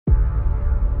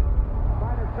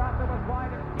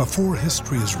Before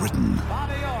history is written,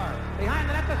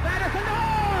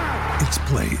 it's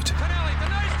played.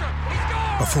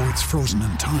 Before it's frozen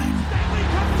in time,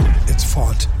 it's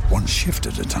fought one shift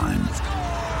at a time.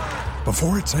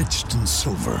 Before it's etched in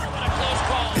silver,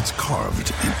 it's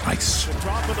carved in ice.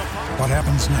 What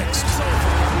happens next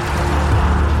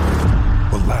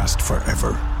will last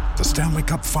forever. The Stanley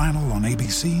Cup Final on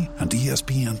ABC and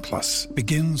ESPN Plus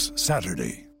begins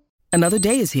Saturday. Another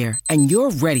day is here, and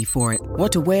you're ready for it.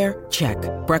 What to wear? Check.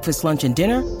 Breakfast, lunch, and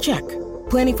dinner? Check.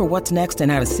 Planning for what's next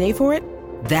and how to save for it?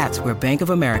 That's where Bank of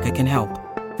America can help.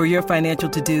 For your financial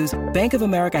to-dos, Bank of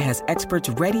America has experts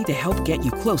ready to help get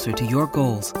you closer to your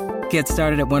goals. Get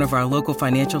started at one of our local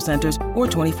financial centers or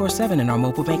 24/7 in our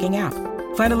mobile banking app.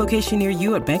 Find a location near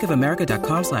you at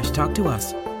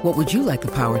bankofamerica.com/talktous. What would you like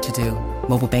the power to do?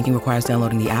 Mobile banking requires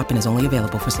downloading the app and is only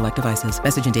available for select devices.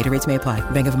 Message and data rates may apply.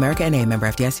 Bank of America N.A., member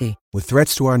FDIC. With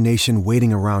threats to our nation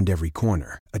waiting around every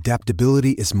corner,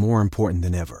 adaptability is more important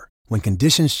than ever. When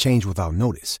conditions change without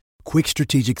notice, quick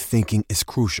strategic thinking is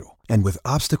crucial. And with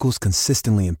obstacles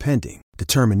consistently impending,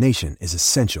 determination is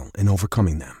essential in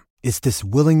overcoming them. It's this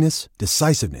willingness,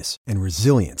 decisiveness, and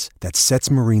resilience that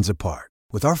sets Marines apart.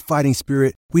 With our fighting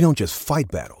spirit, we don't just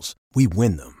fight battles, we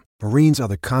win them. Marines are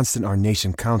the constant our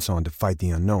nation counts on to fight the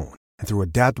unknown. And through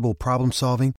adaptable problem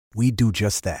solving, we do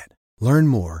just that. Learn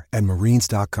more at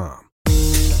marines.com.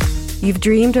 You've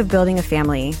dreamed of building a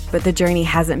family, but the journey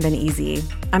hasn't been easy.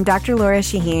 I'm Dr. Laura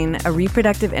Shaheen, a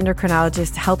reproductive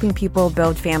endocrinologist helping people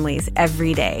build families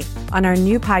every day. On our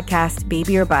new podcast,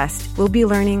 Baby or Bust, we'll be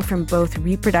learning from both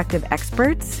reproductive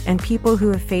experts and people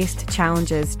who have faced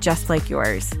challenges just like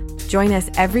yours. Join us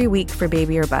every week for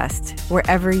Baby or Bust,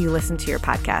 wherever you listen to your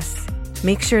podcasts.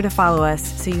 Make sure to follow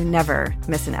us so you never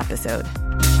miss an episode.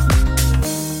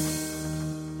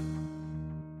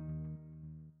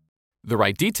 The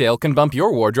right detail can bump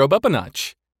your wardrobe up a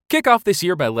notch. Kick off this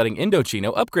year by letting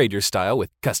Indochino upgrade your style with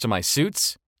customized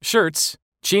suits, shirts,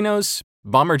 chinos,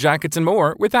 bomber jackets, and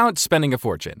more without spending a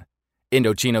fortune.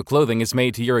 Indochino clothing is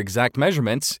made to your exact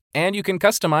measurements, and you can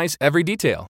customize every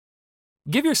detail.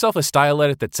 Give yourself a style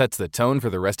edit that sets the tone for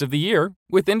the rest of the year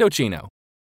with Indochino.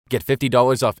 Get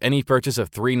 $50 off any purchase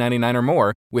of $3.99 or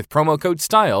more with promo code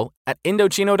STYLE at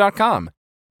Indochino.com.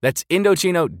 That's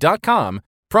Indochino.com,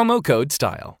 promo code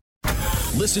STYLE.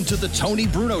 Listen to The Tony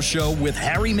Bruno Show with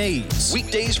Harry Mays.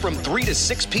 Weekdays from 3 to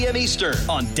 6 p.m. Eastern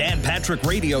on Dan Patrick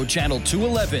Radio Channel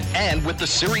 211 and with the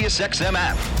SiriusXM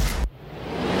app.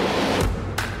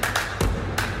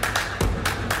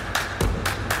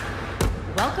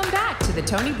 Welcome back to The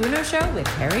Tony Bruno Show with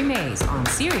Harry Mays on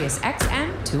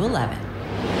SiriusXM 211.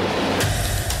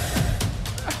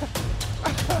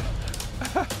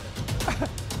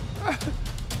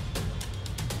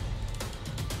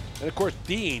 And of course,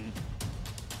 Dean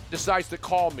decides to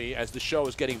call me as the show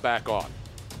is getting back on.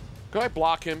 Could I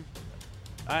block him?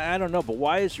 I don't know, but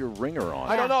why is your ringer on?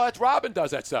 I don't know. That's Robin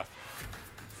does that stuff.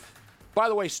 By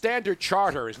the way, Standard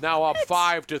Charter is now up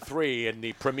 5-3 in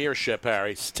the Premiership,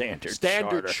 Harry.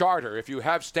 Standard Charter. If you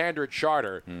have Standard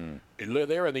Charter,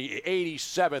 they're in the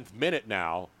 87th minute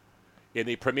now in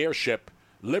the Premiership.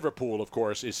 Liverpool, of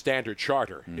course, is Standard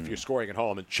Charter if you're scoring at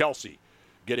home. And Chelsea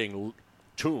getting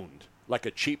tuned like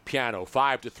a cheap piano,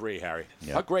 5-3, Harry.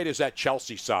 Yep. How great is that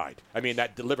Chelsea side? I mean,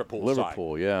 that Liverpool side.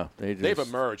 Liverpool, yeah. They've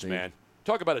emerged, man.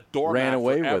 Talk about a doormat ran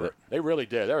away forever. with it. They really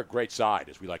did. They're a great side,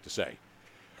 as we like to say.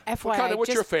 FYI,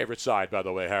 What's your favorite side, by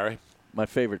the way, Harry? My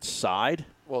favorite side?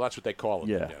 Well, that's what they call it.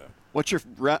 Yeah. What's your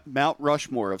Mount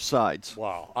Rushmore of sides?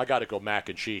 Wow, I got to go mac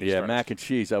and cheese. Yeah, first. mac and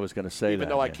cheese. I was going to say Even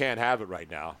though I can't have it right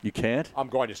now. You can't? I'm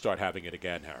going to start having it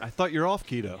again, Harry. I thought you're off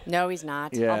keto. No, he's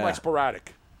not. Yeah. I'm like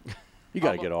sporadic. You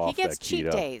got to get off He gets that cheat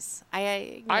keto. days.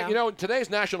 Today's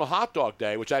National Hot Dog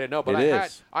Day, which I didn't know, but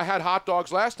I had hot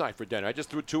dogs last night for dinner. I just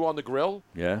threw 2 on the grill.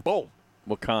 Yeah. Boom.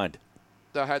 What kind?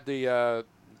 I had the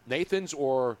Nathan's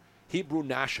or Hebrew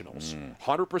Nationals.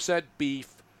 100%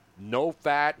 beef, no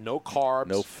fat, no carbs.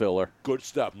 No filler. Good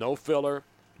stuff. No filler,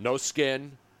 no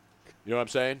skin. You know what I'm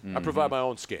saying? I provide my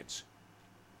own skins.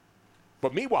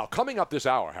 But meanwhile, coming up this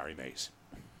hour, Harry Mays,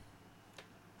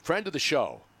 friend of the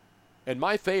show, and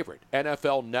my favorite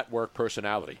NFL Network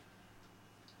personality,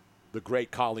 the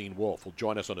great Colleen Wolfe, will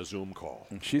join us on a Zoom call.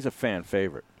 She's a fan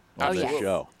favorite on the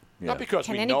show. Yeah. Not because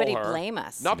Can we know anybody her. blame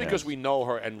us? Not because we know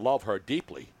her and love her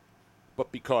deeply,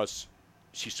 but because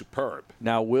she's superb.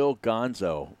 Now, will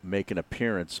Gonzo make an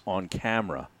appearance on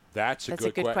camera? That's a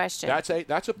good question. That's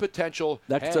a potential.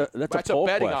 That's a poll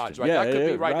betting question. odds, right? Yeah, that could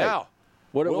be right now.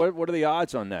 What are the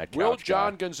odds on that? Will Couch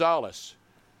John guy? Gonzalez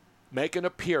make an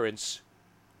appearance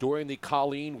during the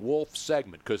Colleen Wolfe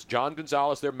segment? Because John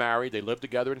Gonzalez, they're married. They live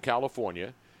together in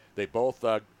California. They both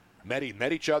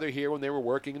met each other here when they were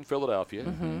working in Philadelphia.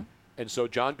 Mm-hmm. And so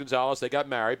John Gonzalez, they got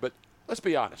married, but let's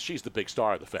be honest, she's the big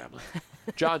star of the family.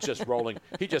 John's just rolling.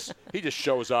 He just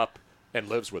shows up and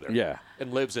lives with her. Yeah.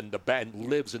 And lives in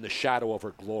the shadow of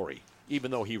her glory, even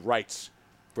though he writes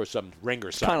for some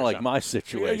Ringer site. Kind of like my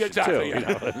situation, yeah, exactly, too.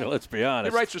 Yeah. You know, let's be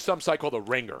honest. He writes for some site called The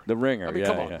Ringer. The Ringer, I mean, yeah,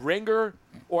 come on. yeah. Ringer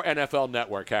or NFL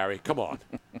Network, Harry? Come on.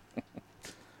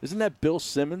 Isn't that Bill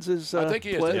Simmons' I think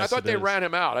he is. place? I thought they ran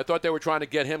him out. I thought they were trying to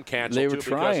get him canceled, They were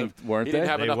too, trying, because weren't he didn't they?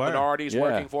 have They enough were. minorities Yeah.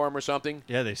 working for him or something.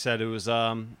 Yeah, they said it was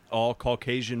all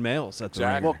Caucasian males. That's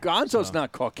Exactly. Well, Gonzo's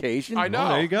not Caucasian. I know. Oh,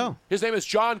 there you go. His name is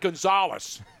John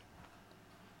Gonzalez.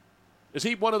 Is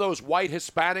he one of those white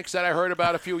Hispanics that I heard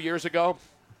about a few years ago?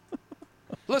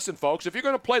 Listen, folks, if you're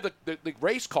going to play the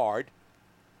race card,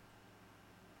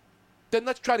 then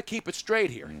let's try to keep it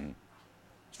straight here.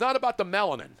 It's not about the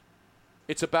melanin.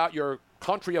 It's about your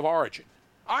country of origin.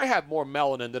 I have more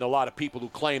melanin than a lot of people who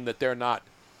claim that they're not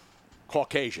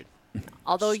Caucasian.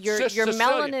 Although your Sicilian.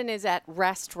 melanin is at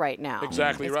rest right now.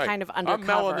 Exactly it's right. kind of I'm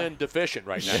undercover. melanin deficient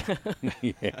right now.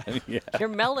 yeah. Your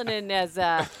melanin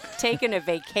has taken a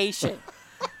vacation.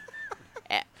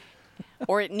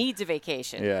 Or it needs a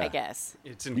vacation, Yeah. I guess.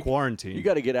 It's in quarantine. You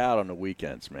got to get out on the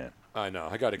weekends, man. I know.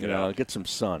 I got to get You know, out. get some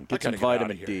sun. I Get some gotta get outta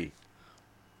vitamin here. D.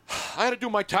 I had to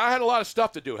do my time. I had a lot of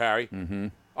stuff to do, Harry. Mm-hmm.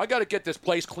 I got to get this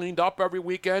place cleaned up every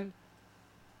weekend.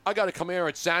 I got to come here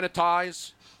and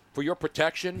sanitize for your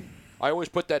protection. I always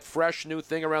put that fresh new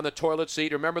thing around the toilet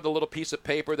seat. Remember the little piece of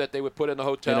paper that they would put in the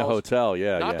hotels? In a hotel,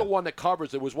 yeah. Not yeah. the one that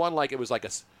covers. It was one like it was like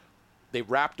they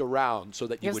wrapped around so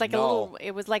that you It was would like know.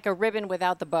 it was like a ribbon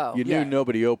without the bow. You knew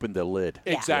nobody opened the lid.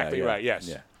 Exactly Yeah, yeah, right. Yes.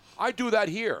 Yeah. I do that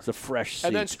here. It's a fresh seat.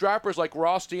 And then strappers like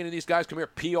Rothstein and these guys come here,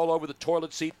 pee all over the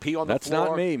toilet seat, pee on That's the floor.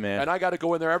 not me, man. And I got to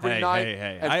go in there every Hey, night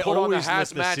hey. and I put on the always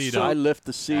lift the hazmat seat suit. up. I lift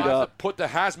the seat I have to up, put the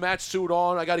hazmat suit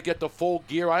on. I got to get the full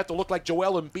gear. I have to look like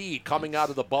Joel Embiid coming out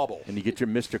of the bubble. and you get your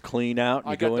Mr. Clean out, and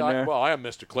I you go in there. Well, I am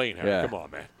Mr. Clean, Harry. Yeah. Come on,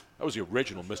 man. That was the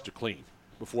original Mr. Clean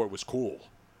before it was cool.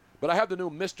 But I have the new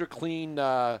Mr. Clean.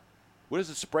 What is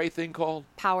the spray thing called?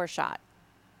 Power shot.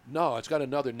 No, it's got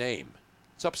another name.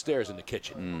 It's upstairs in the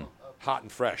kitchen, hot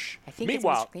and fresh. I think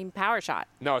Meanwhile, it's Mr. Clean Power Shot.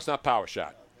 no, it's not Power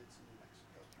Shot.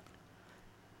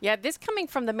 Yeah, this coming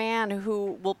from the man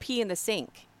who will pee in the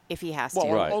sink if he has Well,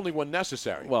 to. Right. only when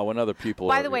necessary. Well, when other people.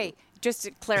 By are, the way, just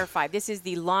to clarify, this is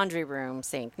the laundry room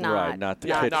sink, not Right, not the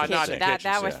Yeah, kitchen. not the kitchen. That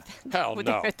kitchen, was Hell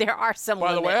no. there are some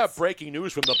By the way, I have limits. breaking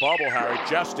news from the bubble, Harry,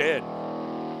 just in.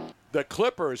 The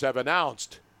Clippers have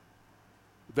announced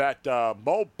that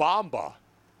Mo Bamba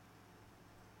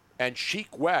and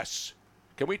Sheik West.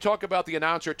 Can we talk about the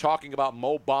announcer talking about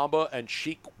Mo Bamba and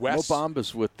Sheik Mo West?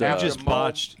 Bamba's with You You After just Mo-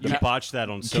 botched. You Yeah. botched that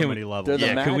on so Can- many levels. They're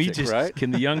the Yeah, can we Magic, just right?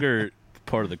 can the younger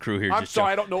part of the crew here I'm just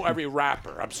sorry, I don't know every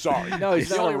rapper. I'm sorry. No, he's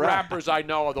the not a only rapper. rappers I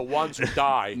know are the ones who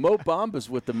die. Mo Bamba's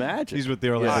with the Magic. He's with the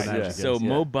Orlando Yes, Magic. yes. So yes.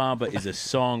 Mo Bamba is a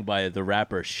song by the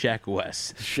rapper Shaq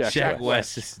West. Shaq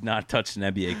West has not touched an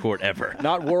NBA court ever.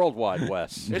 Not worldwide,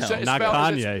 Wes. It's not spelled-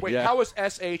 Kanye. Wait, Yeah. how is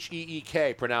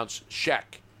SHEEK pronounced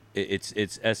Shek? It's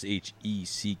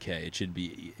SHECK. It should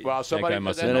be. Well, somebody. that guy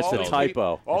must then Then have it's a all these misspelled it.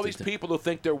 typo. All It's a these ty- people who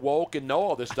think they're woke and know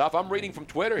all this stuff. I'm reading from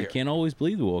Twitter You here. can't always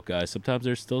believe the woke guys. Sometimes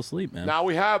they're still asleep, man. Now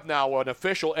we have an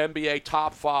official NBA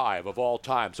top 5 of all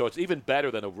time, so it's even better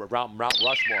than a Mount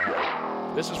Rushmore.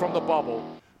 Harry. This is from the bubble.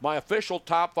 My official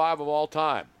top 5 of all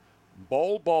time: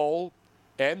 Bol,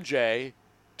 MJ,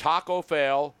 Taco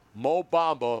Fail, Mo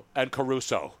Bamba, and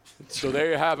Caruso. So there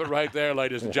you have it right there,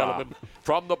 ladies and gentlemen.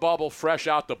 From the bubble, fresh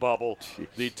out the bubble,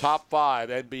 the top 5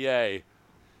 NBA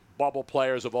bubble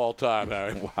players of all time,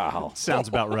 Harry. Wow. Sounds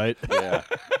about right. Yeah.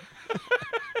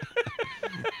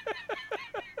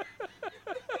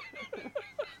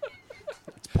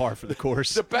 It's par for the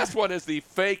course. The best one is the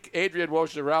fake Adrian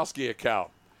Wojnarowski account,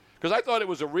 because I thought it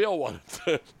was a real one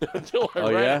until I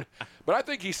Oh, read. yeah? But I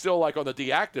think he's still like on the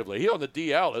deactive list. He's on the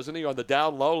DL, isn't he? On the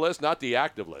down low list, not the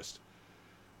active list.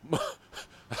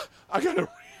 I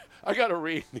gotta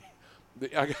read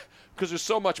because there's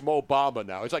so much Mo Bamba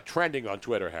now. It's like trending on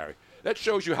Twitter, Harry. That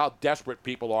shows you how desperate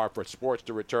people are for sports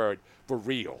to return for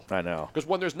real. I know. Because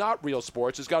when there's not real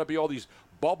sports, there's got to be all these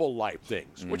bubble life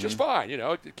things, which is fine. You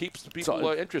know, it keeps people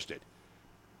interested.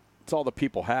 It's all the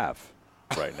people have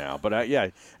right now. But yeah,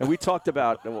 and we were talking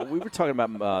about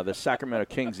the Sacramento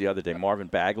Kings the other day. Marvin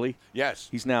Bagley. Yes.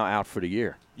 He's now out for the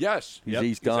year. Yes.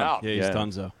 He's done. out. Yeah, he's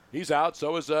donezo. He's out.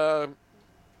 So is so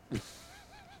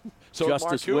is Mark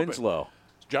Justice Cuban. Winslow.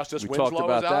 Justice We Winslow talked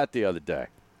about is that out. the other day.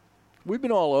 We've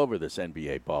been all over this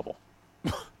NBA bubble.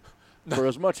 For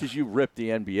as much as you rip the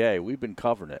NBA, we've been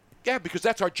covering it. Yeah, because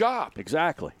that's our job.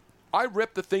 Exactly. I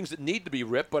rip the things that need to be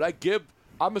ripped, but I give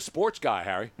I'm a sports guy,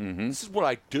 Harry. Mm-hmm. This is what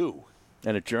I do.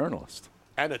 And a journalist.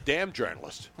 And a damn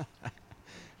journalist.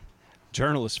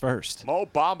 Journalist first. Mo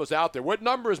Bamba's out there. What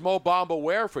number does Mo Bamba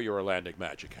wear for your Atlantic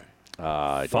Magic, Harry?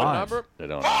 5. What number? I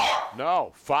don't know.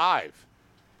 No, 5.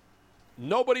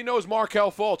 Nobody knows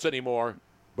Markelle Fultz anymore,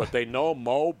 but they know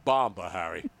Mo Bamba,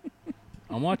 Harry.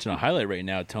 I'm watching a highlight right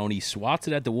now, Tony. Swats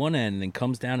it at the one end and then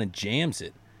comes down and jams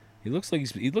it. He looks like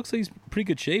he's in pretty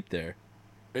good shape there.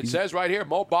 It says right here,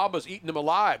 Mo Bamba's eating them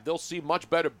alive. They'll see much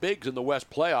better bigs in the West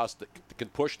playoffs that can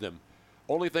push them.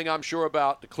 Only thing I'm sure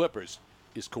about the Clippers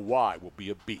is Kawhi will be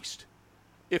a beast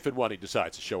if and when he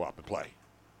decides to show up and play.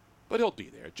 But he'll be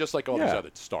there, just like all these other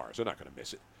stars. They're not going to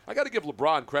miss it. I got to give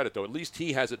LeBron credit, though. At least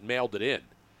he hasn't mailed it in.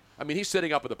 I mean, he's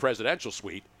sitting up in the presidential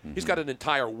suite. Mm-hmm. He's got an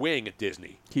entire wing at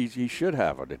Disney. He should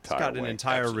have an entire wing. He's got an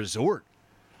entire resort.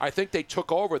 I think they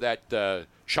took over that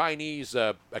Chinese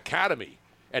academy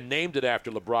and named it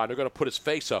after LeBron. They're going to put his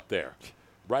face up there,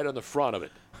 right on the front of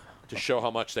it, to show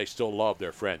how much they still love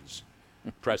their friends.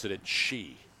 President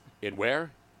Xi. In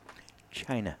where?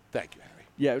 China. Thank you, Harry.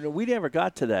 Yeah, we never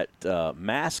got to that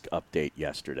mask update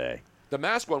yesterday. The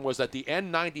mask one was that the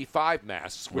N95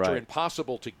 masks, which are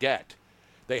impossible to get,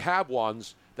 they have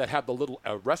ones that have the little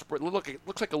respirator. It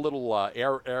looks like a little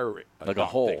air like a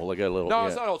hole, thing. like a little. No, yeah.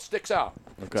 it's not. It sticks out.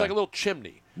 Okay. It's like a little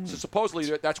chimney. So supposedly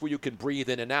that's where you can breathe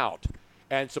in and out.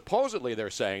 And supposedly they're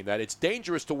saying that it's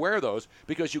dangerous to wear those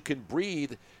because you can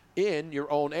breathe in your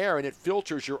own air and it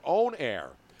filters your own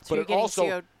air. So but it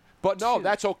also. But no,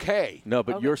 that's okay. No,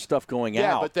 but your stuff going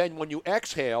yeah, out. but then when you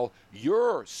exhale,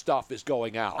 your stuff is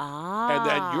going out. And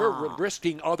then you're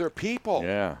risking other people.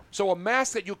 Yeah. So a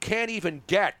mask that you can't even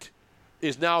get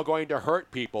is now going to hurt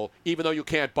people, even though you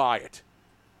can't buy it.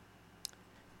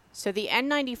 So the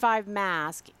N95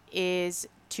 mask is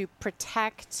to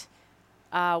protect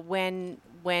when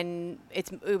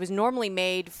it was normally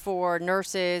made for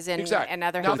nurses and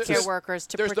other healthcare workers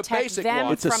to protect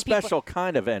them It's a from special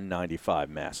kind of N95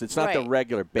 mask. It's not the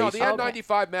regular basic. No, the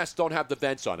N95 masks don't have the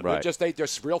vents on them. Right. They're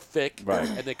real thick,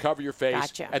 and they cover your face.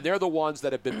 Gotcha. And they're the ones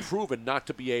that have been proven not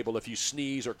to be able, if you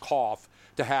sneeze or cough,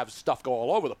 to have stuff go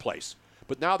all over the place.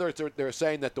 But now they're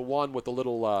saying that the one with the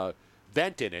little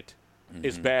vent in it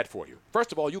is bad for you.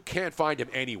 First of all, you can't find them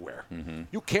anywhere.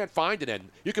 You can't find it.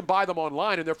 You can buy them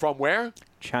online, and they're from where?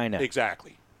 China.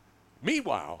 Exactly.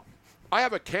 Meanwhile, I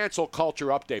have a cancel culture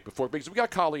update because we got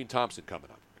Colleen Thompson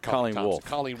coming up.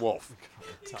 Colleen Wolfe.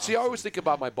 See, I always think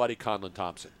about my buddy Colin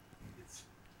Thompson.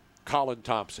 Colin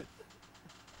Thompson.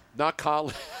 Not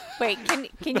Colin. Wait, can you?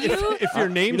 If your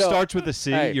name starts with a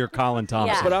C, you're Colin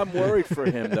Thompson. Yeah. But I'm worried for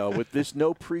him though, with this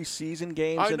no preseason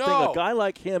games I and know. thing. A guy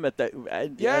like him at his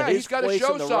he's gotta place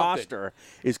show in the something. roster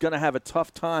is going to have a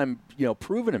tough time,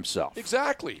 proving himself.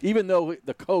 Exactly. Even though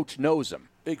the coach knows him.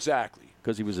 Exactly.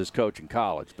 Because he was his coach in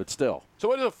college, but still.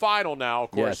 So it is a final now,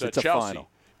 of course. Yes, it's a Chelsea. final.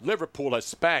 Liverpool has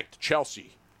spanked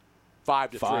Chelsea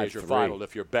 5-3 is your 5-3. final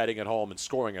if you're betting at home and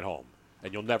scoring at home.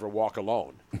 And you'll never walk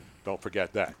alone. Don't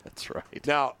forget that. That's right.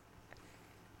 Now,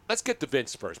 let's get to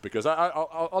Vince first because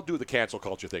I'll do the cancel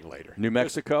culture thing later. New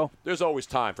Mexico? There's always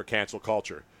time for cancel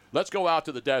culture. Let's go out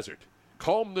to the desert,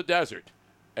 comb the desert,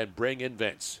 and bring in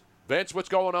Vince. Vince, what's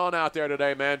going on out there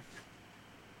today, man?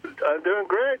 I'm doing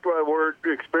great. Well, we're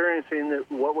experiencing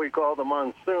what we call the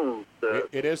monsoons.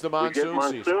 It is the monsoon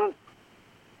season.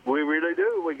 We really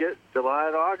do. We get July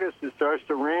and August. It starts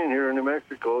to rain here in New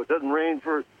Mexico. It doesn't rain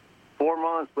for 4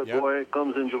 months, but boy, it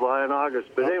comes in July and August.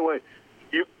 But anyway,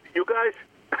 you guys,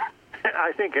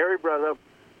 I think Harry brought up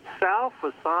Sal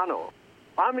Fasano.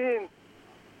 I mean,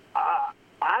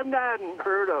 I've not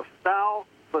heard of Sal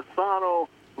Fasano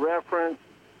reference.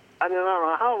 I don't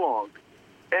know how long,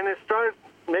 and it started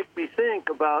to make me think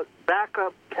about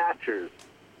backup catchers.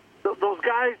 Those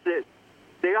guys that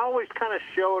they always kind of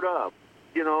showed up.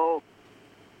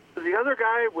 The other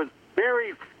guy was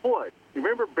Barry Foote. You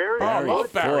remember Barry Foote? I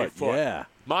love Barry Foote. Yeah.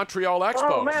 Montreal Expos.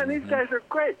 Oh, man, these guys are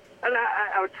great. And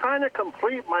I was trying to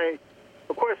complete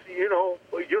of course, you know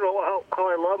how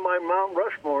I love my Mount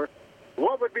Rushmore.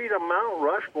 What would be the Mount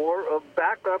Rushmore of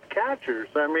backup catchers?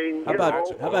 I mean, how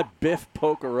about Biff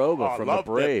Pocoroba from the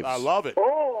Braves? I love it.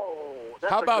 Oh,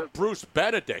 how about Bruce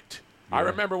Benedict? Yeah. I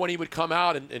remember when he would come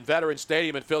out in Veterans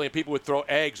Stadium in Philly and people would throw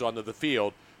eggs onto the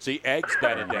field. See, eggs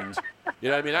Benedict. You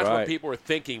know what I mean? That's what people are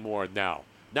thinking more now.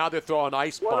 Now they're throwing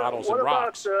ice bottles and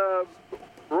rocks. What about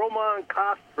Roman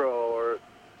Castro or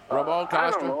Ramon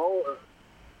Castro? I don't know.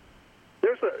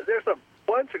 There's a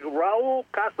bunch of Raul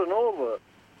Casanova.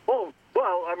 Oh,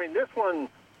 well, I mean this one,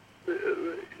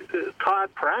 Todd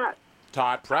Pratt.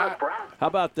 Todd Pratt. How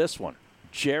about this one?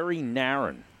 Jerry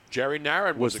Narron. Jerry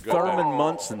Narron was a good Thurman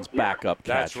Munson's backup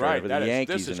catcher That's right. for the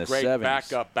Yankees this in the is great 70s.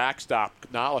 backup, backstop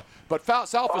knowledge. But Sal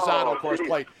Fasano, of course,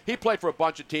 played for a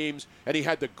bunch of teams, and he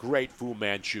had the great Fu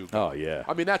Manchu. Oh, yeah.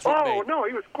 I mean, that's what made. No,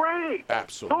 he was great.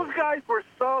 Absolutely. Those guys were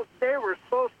so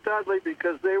studly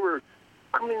because they were.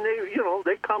 I mean,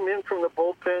 they come in from the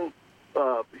bullpen.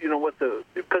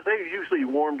 Because they usually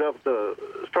warmed up the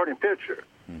starting pitcher,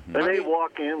 and they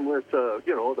walk in with the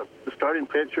starting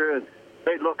pitcher, and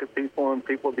they look at people, and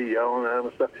people be yelling at them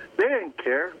and stuff. They didn't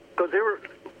care because they're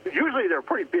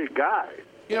pretty big guys.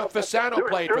 Fasano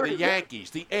played for the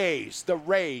Yankees, the A's, the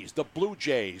Rays, the Blue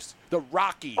Jays, the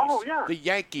Rockies, the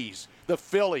Yankees, the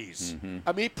Phillies.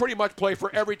 I mean, he pretty much played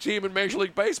for every team in Major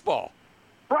League Baseball.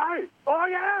 Right. Oh,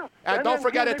 yeah. And don't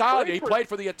forget Italia. He played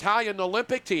for the Italian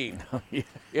Olympic team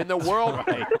in the world.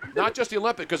 Not just the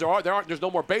Olympic, because there's no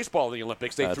more baseball in the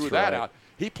Olympics. They threw that out.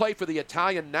 He played for the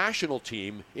Italian national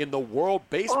team in the World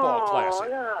Baseball Classic.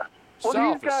 Yeah.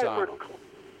 Well, these guys were,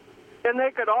 and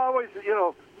they could always,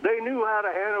 they knew how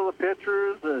to handle the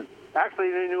pitchers, and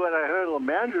actually they knew how to handle the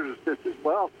managers as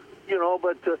well.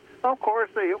 But of course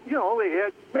they hit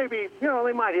maybe,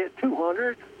 they might hit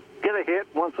 200. Get a hit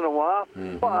once in a while.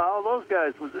 Well, those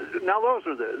guys. Now those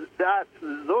are the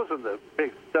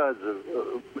big studs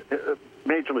of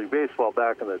Major League Baseball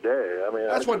back in the day. I mean,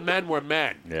 that's when men were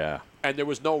men. Yeah. And there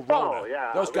was no Rona. Oh,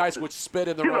 yeah. Those guys would spit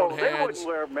in their own hands. They wouldn't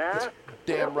wear masks.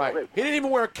 Damn right. He didn't even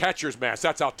wear a catcher's mask.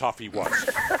 That's how tough he was.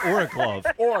 Or a glove.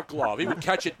 Or a glove. He would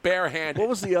catch it barehanded. What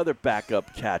was the other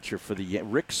backup catcher for the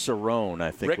Rick Cerrone, I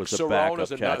think, was the backup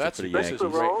catcher for the Yankees.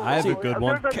 I have a good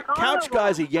one. Couch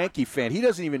Guy's a Yankee fan. He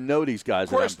doesn't even know these guys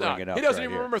that I'm bringing up. He doesn't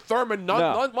even remember Thurman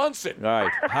Munson. All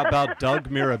right. How about Doug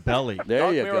Mirabelli?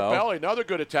 There you go. Mirabelli, another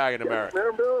good Italian American.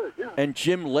 And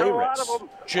Jim Leyritz.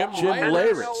 Jim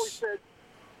Leyritz.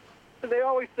 And they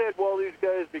always said, well, these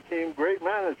guys became great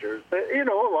managers. A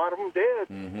lot of them did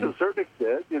to a certain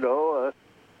extent.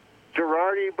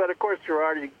 Girardi, but of course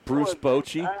Girardi. Bruce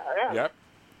Bochy. Yep.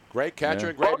 Great catcher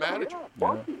and great manager.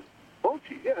 Bochy,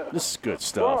 This is good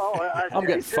stuff. Well, I'm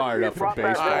getting fired up for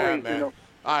baseball. I am, man.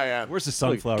 I am. Where's the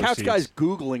sunflower Couch seeds? Guy's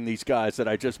Googling these guys that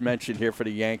I just mentioned here for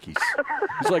the Yankees.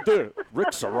 He's like, dude, Rick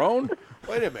Cerrone?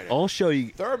 Wait a minute. I'll show you.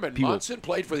 Thurman Munson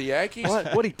played for the Yankees?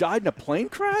 What, he died in a plane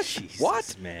crash? Jesus,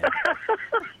 what? Man.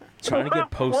 Trying to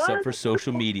get posts up for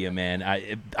social media, man.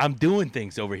 I'm doing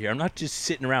things over here. I'm not just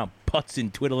sitting around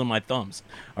putzing, twiddling my thumbs.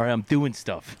 All right, I'm doing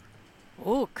stuff.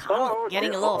 Ooh, getting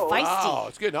a little feisty. Wow,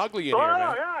 it's getting ugly in here, man.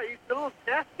 Oh, yeah, he's a little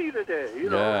nasty today.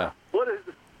 Yeah. What is?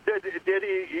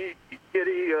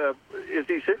 Is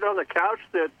he sitting on the couch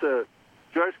that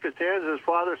George Costanza's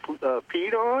father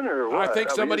peed on, or what? I think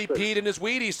somebody peed in his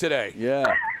Wheaties today.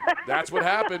 Yeah. That's what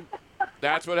happened.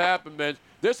 That's what happened, man.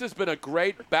 This has been a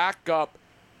great backup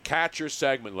catcher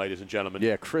segment, ladies and gentlemen.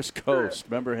 Yeah, Chris Coast.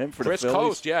 Remember him for Chris the Phillies?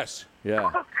 Coast, yes.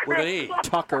 Yeah. With an E.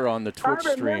 Tucker on the Twitch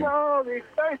stream. Oh, these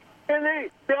guys, and they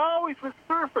always would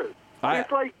surface.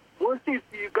 It's like once you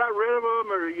got rid of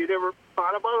them, or you never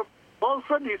thought about them, all of a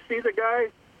sudden you see the guy.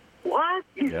 What?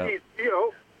 He's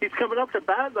coming up to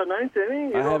bat in the ninth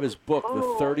inning. I have his book,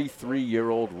 The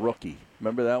 33-Year-Old Rookie.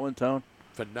 Remember that one, Tone?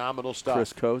 Phenomenal stuff.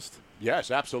 Chris Coast?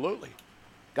 Yes, absolutely.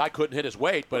 Guy couldn't hit his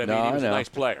weight, but he was a nice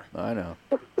player. I know.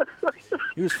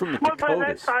 He was from the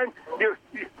Dakotas.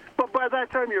 By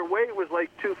that time, your weight was like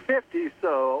 250.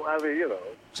 So I mean,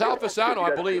 Sal Fasano,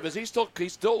 I believe, he's still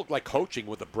like coaching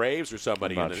with the Braves or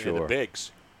somebody in the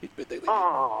bigs.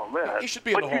 Oh man, he should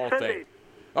be in the Hall of Fame.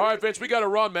 All right, Vince, we got to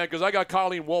run, man, because I got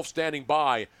Colleen Wolfe standing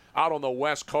by out on the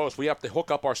West Coast. We have to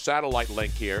hook up our satellite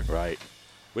link here. Right.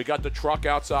 We got the truck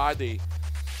outside. The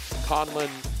Conlon,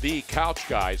 the couch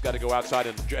guy, has got to go outside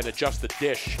and adjust the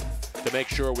dish to make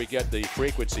sure we get the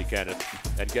frequency, Kenneth,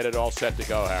 and get it all set to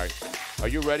go, Harry. Are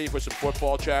you ready for some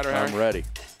football chatter, Harry? I'm ready.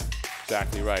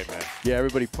 Exactly right, man. Yeah,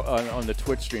 everybody on the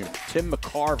Twitch stream. Tim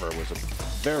McCarver was a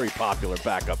very popular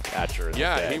backup catcher in the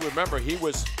day.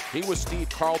 He was Steve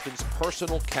Carlton's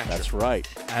personal catcher. That's right.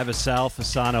 I have a Sal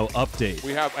Fasano update.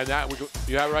 You have it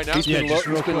right now? He's been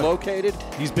located?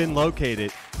 He's been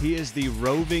located. He is the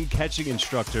roving catching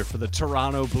instructor for the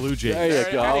Toronto Blue Jays. There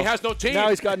you go. And he has no team. Now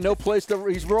he's got no place to.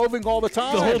 He's roving all the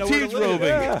time. The whole team's roving.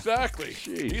 Yeah. Exactly.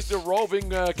 Jeez. He's the roving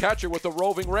catcher with the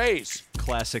roving Rays.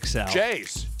 Classic Sal.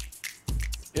 Jays.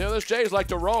 Those Jays like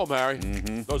to roam, Harry.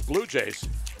 Mm-hmm. Those Blue Jays.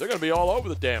 They're going to be all over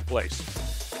the damn place.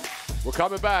 We're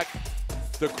coming back.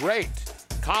 The great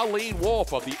Colleen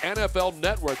Wolfe of the NFL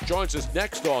Network joins us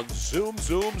next on Zoom,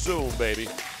 Zoom, Zoom, baby.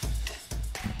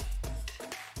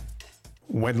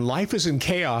 When life is in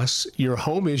chaos, your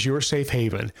home is your safe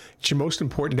haven. It's your most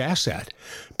important asset.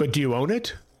 But do you own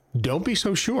it? Don't be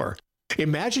so sure.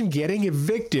 Imagine getting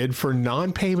evicted for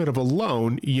non-payment of a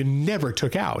loan you never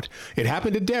took out. It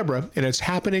happened to Deborah, and it's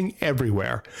happening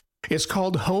everywhere. It's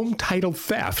called home title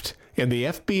theft, and the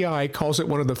FBI calls it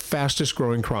one of the fastest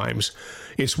growing crimes.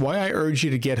 It's why I urge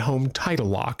you to get Home Title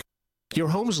Lock. Your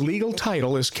home's legal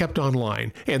title is kept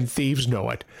online, and thieves know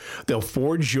it. They'll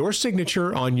forge your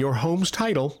signature on your home's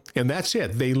title, and that's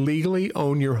it. They legally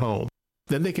own your home.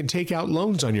 Then they can take out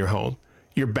loans on your home.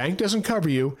 Your bank doesn't cover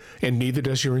you, and neither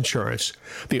does your insurance.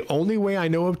 The only way I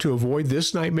know of to avoid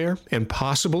this nightmare and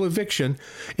possible eviction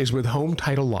is with Home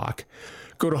Title Lock.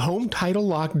 Go to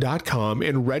HomeTitleLock.com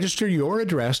and register your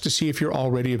address to see if you're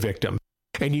already a victim.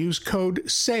 And use code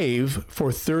SAVE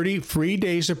for 30 free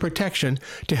days of protection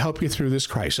to help you through this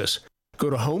crisis. Go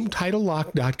to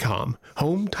HomeTitleLock.com.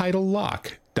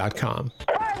 HomeTitleLock.com.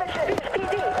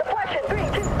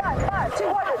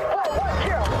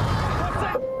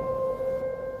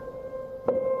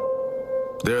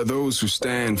 There are those who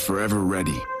stand forever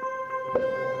ready.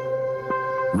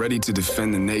 Ready to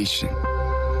defend the nation.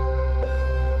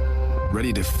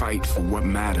 Ready to fight for what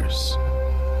matters.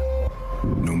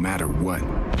 No matter what. Do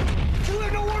you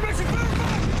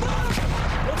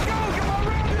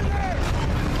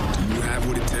have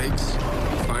what it takes?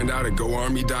 Find out at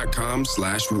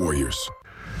GoArmy.com/warriors.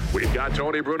 We've got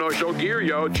Tony Bruno Show gear,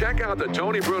 yo. Check out the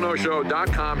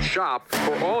TonyBrunoShow.com shop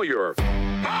for all your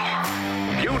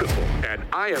beautiful and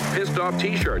I am pissed off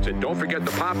t-shirts. And don't forget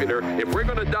the popular, if we're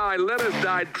going to die, let us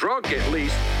die drunk at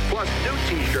least, plus new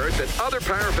t-shirts and other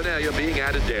paraphernalia being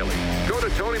added daily. Go to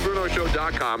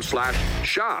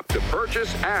TonyBrunoShow.com/shop to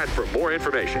purchase and for more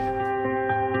information.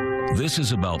 This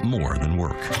is about more than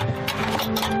work.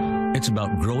 It's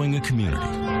about growing a community.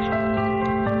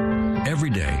 Every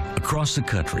day, across the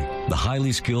country, the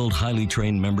highly skilled, highly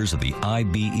trained members of the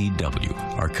IBEW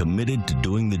are committed to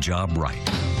doing the job right,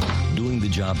 doing the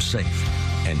job safe,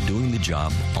 and doing the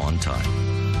job on time.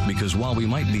 Because while we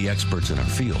might be experts in our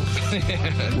field,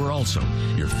 we're also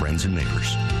your friends and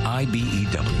neighbors.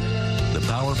 IBEW, the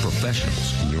power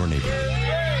professionals in your neighborhood.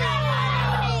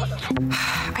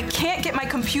 I can't get my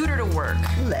computer to work.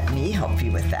 Let me help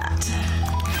you with that.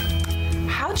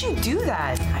 How'd you do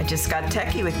that? I just got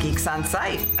techie with Geeks on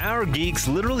Site. Our geeks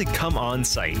literally come on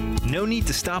site. No need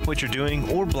to stop what you're doing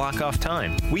or block off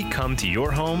time. We come to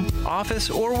your home, office,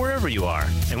 or wherever you are.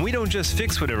 And we don't just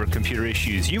fix whatever computer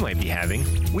issues you might be having.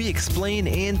 We explain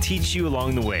and teach you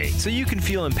along the way so you can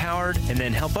feel empowered and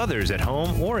then help others at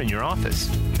home or in your office.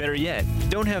 Better yet,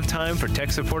 don't have time for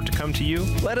tech support to come to you?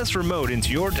 Let us remote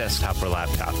into your desktop or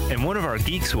laptop, and one of our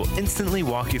geeks will instantly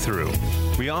walk you through.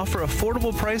 We offer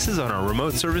affordable prices on our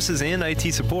remote services and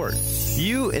IT support.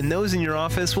 You and those in your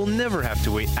office will never have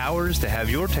to wait hours to have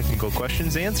your technical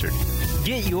questions answered.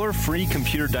 Get your free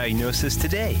computer diagnosis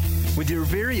today with your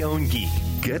very own geek.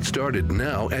 Get started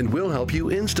now and we'll help you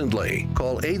instantly.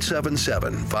 Call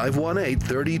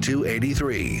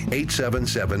 877-518-3283.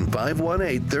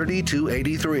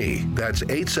 877-518-3283. That's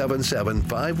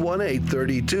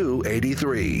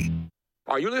 877-518-3283.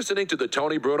 Are you listening to the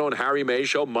Tony Bruno and Harry May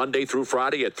Show Monday through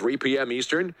Friday at 3 p.m.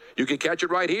 Eastern? You can catch it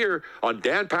right here on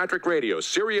Dan Patrick Radio,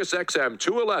 Sirius XM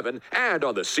 211, and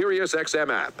on the Sirius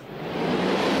XM app.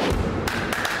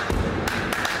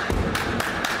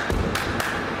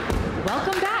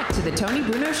 Welcome back to the Tony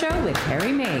Bruno Show with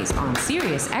Harry Mays on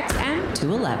Sirius XM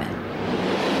 211.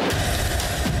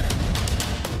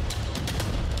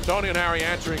 Tony and Harry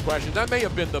answering questions. That may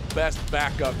have been the best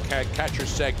backup catcher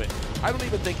segment. I don't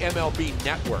even think MLB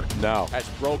Network has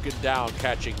broken down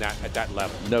catching that at that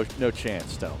level. No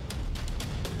chance, no.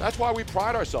 That's why we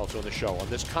pride ourselves on the show, on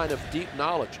this kind of deep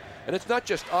knowledge. And it's not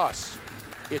just us.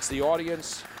 It's the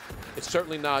audience. It's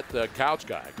certainly not the couch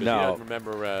guy, because he doesn't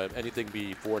remember anything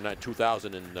before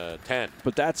 2010.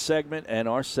 But that segment and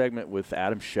our segment with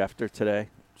Adam Schefter today,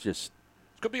 just...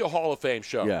 It could be a Hall of Fame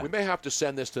show. Yeah. We may have to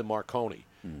send this to Marconi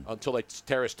until they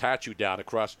tear his statue down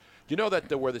across. Do you know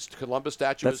that where this Columbus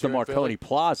statue is? That's the here in Philly? Marconi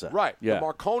Plaza. Right. Yeah. The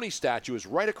Marconi statue is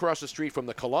right across the street from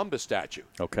the Columbus statue.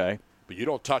 Okay. But you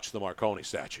don't touch the Marconi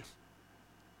statue.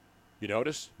 You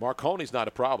notice? Marconi's not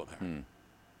a problem, Harry.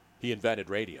 He invented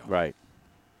radio. Right.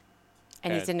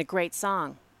 And he's in a great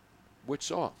song. Which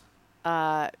song?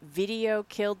 Video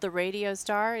Killed the Radio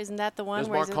Star. Isn't that the one? Does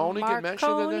where Marconi get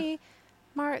mentioned in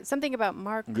it? Something about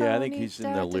Marconi. Yeah, I think he's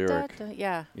in the lyric.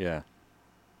 Yeah. Yeah.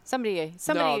 Somebody.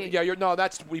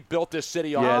 We built this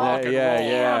city on Yeah, rock and roll.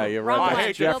 Yeah, you're right. I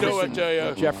hate to do it to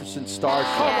you. Jefferson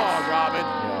Starship. Come on, Robin.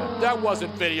 Yeah. That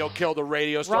wasn't Video Killed the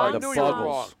Radio Star. I knew you were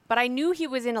wrong. But I knew he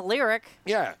was in a lyric.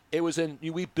 Yeah, it was in.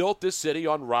 We built this city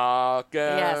on rock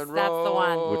and roll. That's the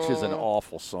one. Which is an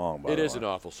awful song, by the way. It is an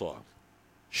awful song.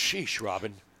 Sheesh,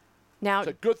 Robin. Now, it's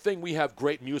a good thing we have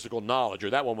great musical knowledge,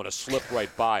 or that one would have slipped right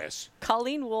by us.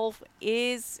 Colleen Wolfe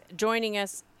is joining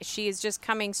us. She is just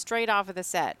coming straight off of the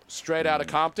set. Straight out of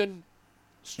Compton,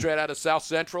 straight out of South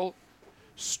Central,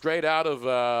 straight out of,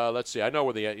 let's see, I know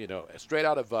where straight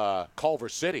out of Culver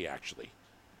City, actually.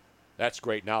 That's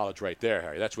great knowledge right there,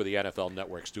 Harry. That's where the NFL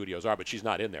Network studios are, but she's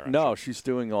not in there. No, she's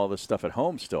doing all this stuff at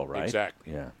home still, right?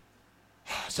 Exactly. Yeah.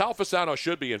 Sal Fasano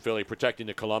should be in Philly protecting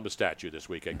the Columbus statue this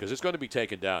weekend because it's going to be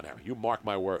taken down, Harry. You mark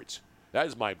my words. That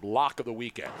is my lock of the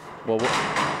weekend. Well,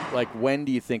 like when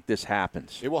do you think this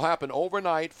happens? It will happen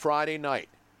overnight, Friday night.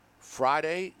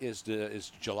 Friday is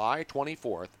July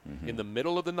 24th, in the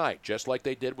middle of the night, just like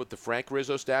they did with the Frank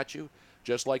Rizzo statue,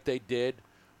 just like they did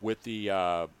with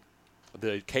the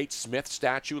Kate Smith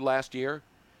statue last year.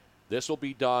 This will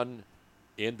be done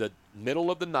in the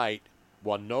middle of the night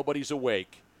while nobody's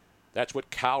awake. That's what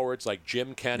cowards like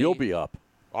Jim Kennedy. You'll be up.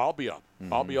 I'll be up.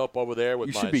 I'll be up over there with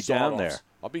my You should be down sawed-offs. there.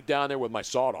 I'll be down there with my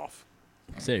sawed-off.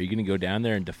 So are you going to go down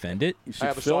there and defend it? I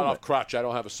have a sawed-off crutch. I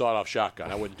don't have a sawed-off shotgun.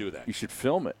 I wouldn't do that. You should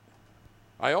film it.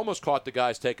 I almost caught the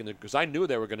guys taking it because I knew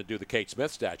they were going to do the Kate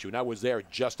Smith statue, and I was there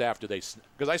just after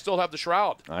because I still have the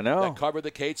shroud. I know. That covered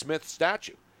the Kate Smith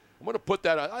statue. I'm going to put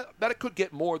that that it could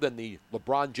get more than the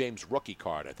LeBron James rookie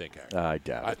card, I think, Harry. I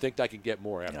doubt it. I think I can get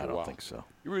more after a while. I don't think so.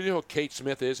 You really know who Kate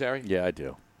Smith is, Harry? Yeah, I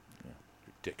do.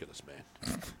 Ridiculous,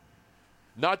 man.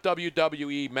 Not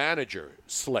WWE manager,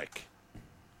 Slick.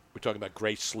 We're talking about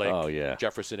Grace Slick. Oh, yeah.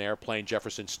 Jefferson Airplane,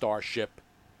 Jefferson Starship.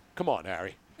 Come on,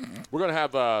 Harry. We're going to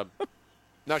have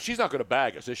now, she's not going to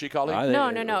bag us, is she, Colleen?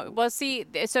 No. Well, see,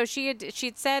 so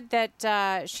she'd said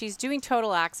that she's doing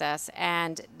Total Access,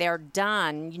 and they're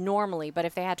done normally, but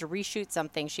if they had to reshoot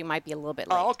something, she might be a little bit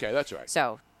late. Oh, okay, that's right.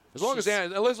 So as long as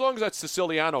that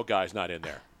Siciliano guy's not in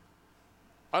there,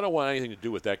 I don't want anything to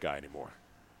do with that guy anymore.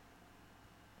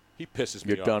 He pisses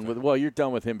me off. You're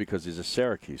done with him because he's a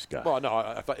Syracuse guy. Well,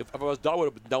 no, if I was done, I would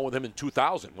have been done with him in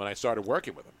 2000 when I started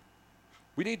working with him.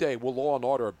 We need a Law and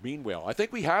Order meanwhile. I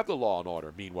think we have the Law and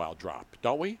Order meanwhile drop,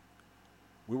 don't we?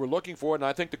 We were looking for it, and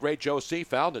I think the great Joe C.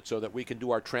 found it so that we can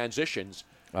do our transitions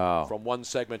from one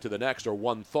segment to the next or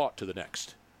one thought to the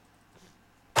next.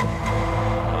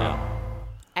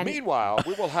 Meanwhile,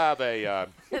 we will have a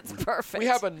it's perfect. We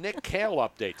have a Nick Cale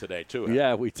update today, too.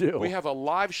 Yeah, we do. We have a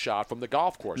live shot from the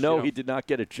golf course. No, he did not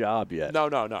get a job yet. No.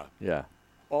 Yeah.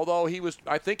 Although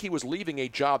I think he was leaving a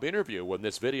job interview when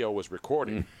this video was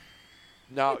recorded.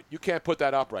 Now, you can't put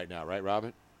that up right now, right,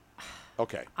 Robin?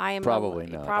 Okay. I am Probably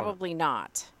not. Probably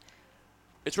not.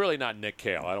 It's really not Nick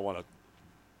Cale. I don't want to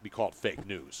be called fake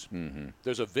news.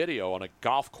 There's a video on a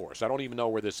golf course. I don't even know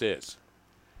where this is.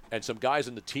 And some guys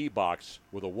in the tee box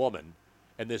with a woman,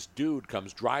 and this dude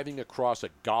comes driving across a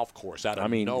golf course out of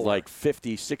nowhere. Like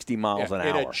 50, 60 miles an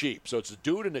hour. In a Jeep. So it's a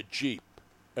dude in a Jeep,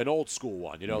 an old school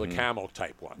one, the camel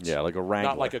type ones. Yeah, like a Wrangler.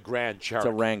 Not like a Grand Cherokee.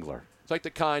 It's a Wrangler. It's like the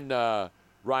kind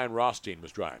Ryan Rothstein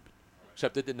was driving,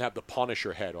 except it didn't have the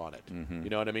Punisher head on it. You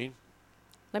know what I mean?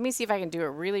 Let me see if I can do it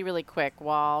really, really quick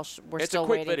while we're still waiting for Colleen. It's a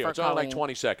quick video. It's only like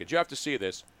 20 seconds. You have to see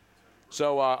this.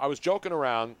 So I was joking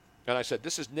around, and I said,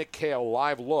 this is Nick Cale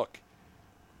live look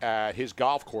at his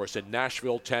golf course in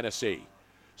Nashville, Tennessee.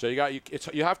 So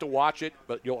you have to watch it,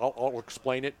 but I'll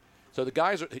explain it. So the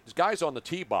guy's on the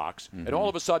tee box, and all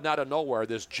of a sudden, out of nowhere,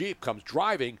 this Jeep comes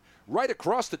driving right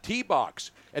across the tee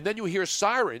box, and then you hear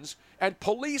sirens, and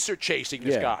police are chasing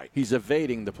this guy. He's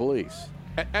evading the police.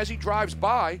 As he drives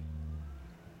by,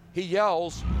 he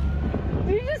yells.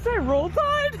 Did you just say Roll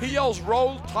Tide? He yells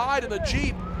Roll Tide in the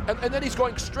Jeep. And then he's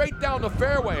going straight down the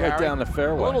fairway, Right Harry. down the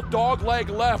fairway. A little dog leg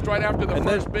left right after the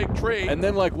first big tree. And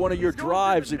then, like one of your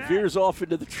drives, it veers off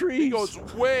into the trees. He goes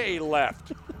way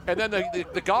left. And then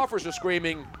the golfers are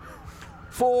screaming,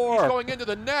 4. He's going into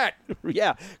the net.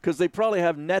 Yeah, because they probably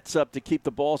have nets up to keep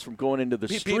the balls from going into the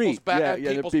street. People's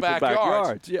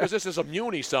backyards. Yeah. Because this is a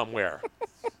muni somewhere.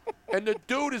 And the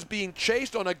dude is being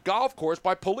chased on a golf course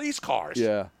by police cars.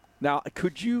 Yeah. Now,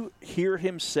 could you hear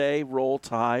him say Roll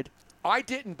Tide? I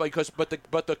didn't but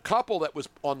the couple that was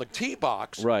on the tee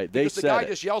box, right? Because the guy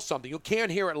just yells something. You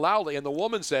can't hear it loudly, and the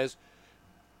woman says,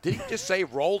 "Did he just say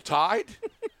Roll Tide?"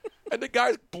 And the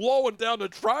guy's blowing down the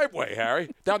driveway,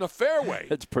 Harry, down the fairway.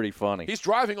 That's pretty funny. He's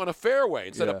driving on a fairway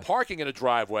instead of parking in a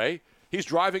driveway. He's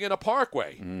driving in a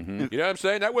parkway. You know what I'm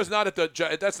saying? That's not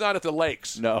at the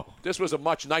lakes. No, this was a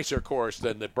much nicer course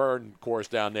than the Byrne course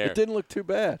down there. It didn't look too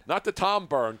bad. Not the Tom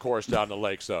Byrne course down the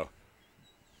lakes, though.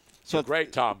 So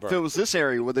great, Tom Byrne. If it was this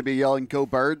area, would they be yelling, "Go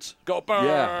Birds"? Go Birds!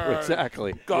 Yeah,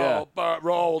 exactly. Go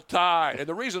Roll Tide! And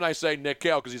the reason I say Nick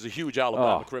Cale because he's a huge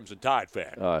Alabama Crimson Tide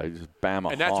fan. He's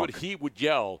Bama. And that's honk. what he would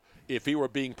yell if he were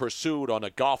being pursued on a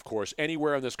golf course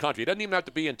anywhere in this country. He doesn't even have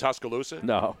to be in Tuscaloosa.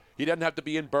 No. He doesn't have to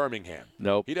be in Birmingham.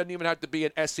 Nope. He doesn't even have to be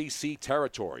in SEC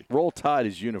territory. Roll Tide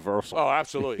is universal. Oh,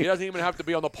 absolutely. He doesn't even have to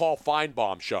be on the Paul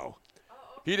Feinbaum show.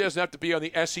 He doesn't have to be on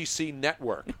the SEC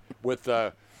network with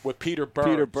Peter Burns.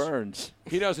 Peter Burns.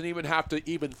 He doesn't even have to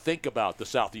even think about the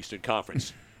Southeastern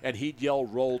Conference. And he'd yell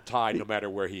Roll Tide no matter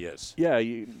where he is. Yeah,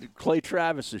 Clay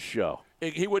Travis's show.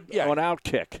 He would, yeah. On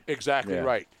Outkick. Exactly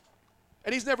right.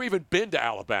 And he's never even been to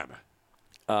Alabama.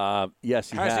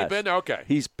 Yes, he has. Has he been there? Okay.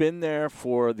 He's been there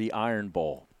for the Iron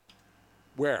Bowl.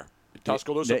 Where? In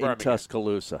Tuscaloosa, in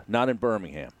Tuscaloosa, not in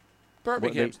Birmingham.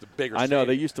 Birmingham's the bigger I know. stadium.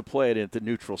 They used to play it at the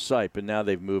neutral site, but now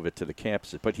they've moved it to the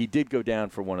campuses. But he did go down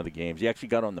for one of the games. He actually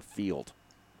got on the field.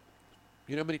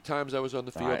 You know how many times I was on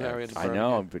the field, Harry? I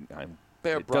know.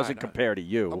 Bear It Bryant, doesn't compare to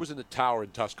you. I was in the tower in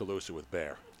Tuscaloosa with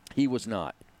Bear. He was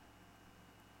not.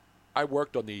 I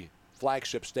worked on the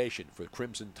flagship station for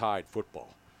Crimson Tide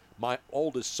football. My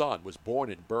oldest son was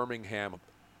born in Birmingham,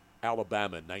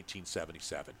 Alabama in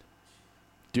 1977.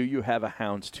 Do you have a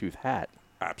houndstooth hat?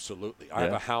 Absolutely. I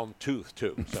have a hound tooth,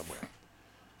 too, somewhere.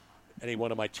 Any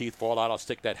one of my teeth fall out, I'll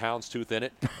stick that houndstooth in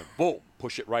it, and boom,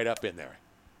 push it right up in there.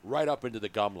 Right up into the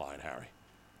gum line, Harry.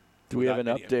 Do we have an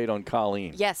update on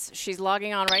Colleen? Yes, she's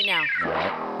logging on right now. All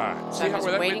right. So I'm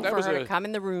just waiting for her to come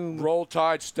in the room. Roll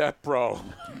Tide Step Bro.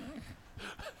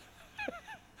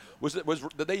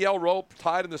 Did they yell Roll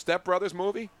Tide in the Step Brothers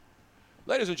movie?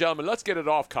 Ladies and gentlemen, let's get it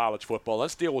off college football.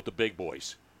 Let's deal with the big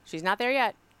boys. She's not there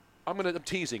yet. I'm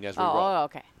teasing as we roll. roll. Oh,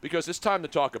 okay. Because it's time to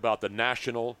talk about the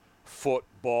National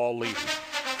Football League.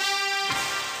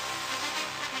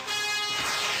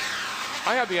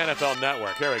 I have the NFL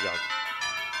Network. Here we go.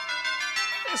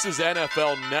 This is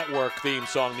NFL Network theme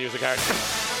song music.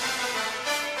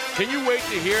 Can you wait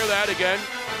to hear that again?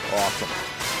 Awesome.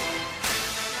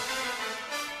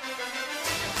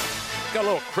 Got a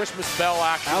little Christmas bell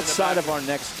action. Outside of our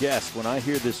next guest, when I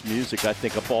hear this music, I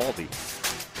think of Baldy.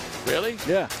 Really?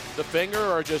 Yeah. The finger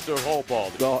or just the whole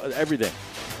Baldy? Everything.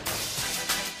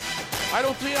 I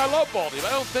love Baldy, but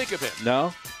I don't think of him.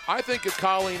 No? I think of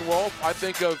Colleen Wolfe. I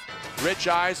think of Rich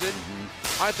Eisen.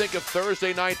 Mm-hmm. I think of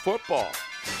Thursday Night Football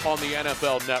on the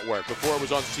NFL Network before it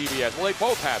was on CBS. Well, they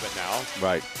both have it now.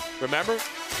 Right. Remember?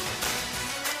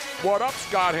 What up,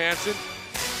 Scott Hansen?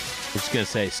 I was going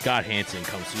to say, Scott Hansen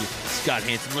comes through. Scott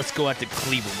Hansen, let's go out to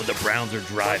Cleveland where the Browns are Well,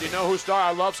 driving. you know who star?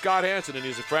 I love Scott Hansen, and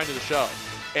he's a friend of the show.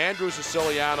 Andrew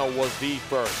Siciliano was the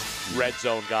first Red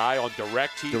Zone guy on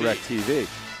DirecTV. DirecTV.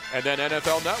 And then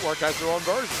NFL Network has their own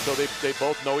version. So they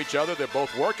both know each other. They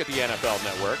both work at the NFL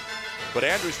Network. But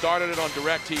Andrew started it on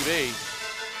DirecTV.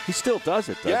 He still does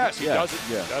it, doesn't Yes, he? he does it.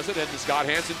 Yeah. Does it, and Scott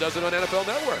Hansen does it on NFL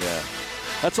Network. Yeah.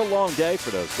 That's a long day for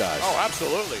those guys. Oh,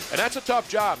 absolutely. And that's a tough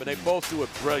job, and they both do it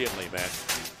brilliantly, man.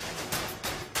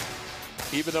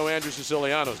 Even though Andrew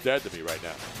Siciliano's dead to me right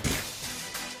now.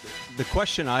 The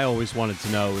question I always wanted to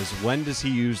know is, when does he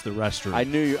use the restroom? I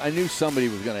knew somebody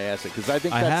was going to ask it because I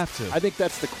think I think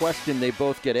that's the question they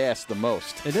both get asked the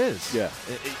most. It is. Yeah.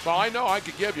 Well, I know I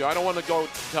could give you. I don't want to go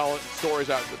tell stories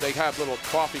out. They have little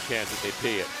coffee cans that they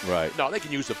pee in. Right. No, they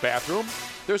can use the bathroom.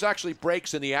 There's actually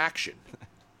breaks in the action.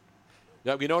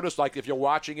 Now, you notice, like, if you're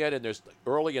watching it, and there's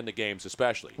early in the games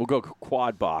especially. We'll go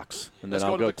quad box, and Let's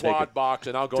then I'll go to the quad take box,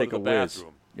 and I'll go to the whiz.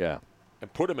 bathroom. Yeah.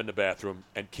 And put him in the bathroom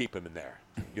and keep him in there.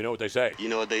 You know what they say? You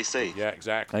know what they say. Yeah,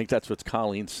 exactly. I think that's what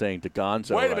Colleen's saying to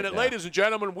Gonzo. Wait a right minute, now. ladies and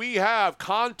gentlemen. We have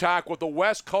contact with the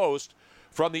West Coast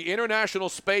from the International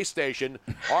Space Station.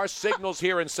 Our signals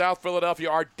here in South Philadelphia,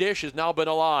 our dish has now been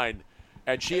aligned,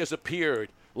 and she has appeared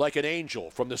like an angel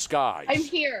from the skies. I'm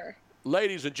here.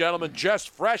 Ladies and gentlemen, just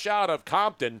fresh out of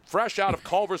Compton, fresh out of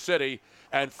Culver City,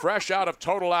 and fresh out of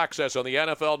Total Access on the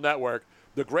NFL Network,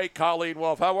 the great Colleen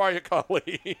Wolfe. How are you,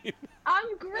 Colleen?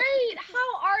 I'm great.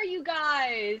 How are you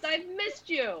guys? I've missed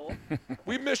you.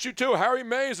 We missed you too. Harry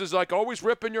Mays is like always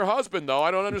ripping your husband, though. I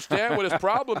don't understand what his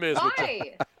problem is.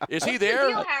 Why? Is he What's the there?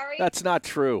 deal, Harry? That's not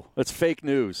true. That's fake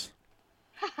news.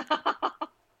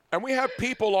 And we have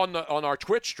people on our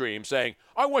Twitch stream saying,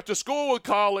 "I went to school with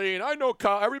Colleen. I know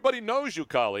everybody knows you,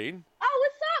 Colleen." Oh,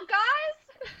 what's up,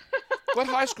 guys? What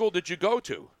high school did you go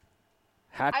to?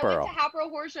 I went to Hatboro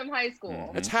Horsham High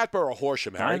School. It's Hatboro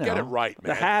Horsham, Harry. Get it right, man.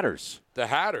 The Hatters. The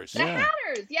Hatters. The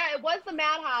Hatters. Yeah, it was the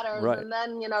Mad Hatters, Right. and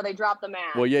then, they dropped the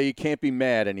Mad. Well, yeah, you can't be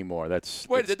mad anymore.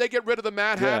 Wait, did they get rid of the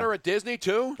Mad Hatter at Disney,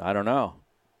 too? I don't know.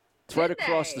 It's right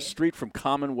across the street from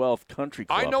Commonwealth Country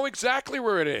Club. I know exactly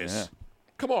where it is. Yeah.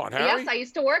 Come on, Harry. Yes, I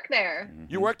used to work there.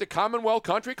 You worked at Commonwealth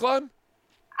Country Club?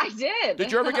 I did.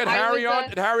 Did you ever get I Harry was, on?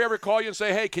 Did Harry ever call you and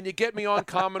say, "Hey, can you get me on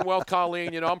Commonwealth,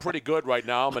 Colleen? I'm pretty good right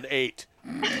now. I'm an 8."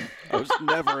 I was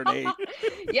never an 8.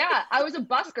 Yeah, I was a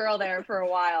bus girl there for a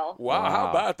while. Wow, how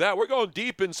about that? We're going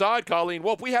deep inside, Colleen.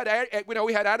 Well, we had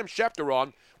Adam Schefter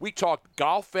on. We talked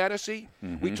golf fantasy,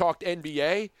 we talked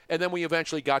NBA, and then we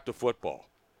eventually got to football.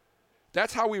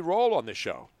 That's how we roll on this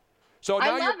show. So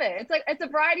now I love it. It's a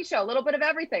variety show, a little bit of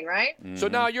everything, right? So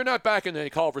now you're not back in the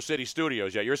Culver City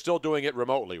studios yet. You're still doing it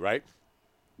remotely, right?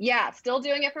 Yeah, still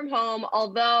doing it from home,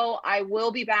 although I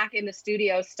will be back in the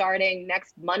studio starting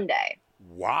next Monday.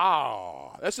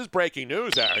 Wow. This is breaking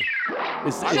news, Harry.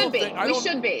 We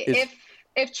should be.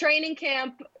 If training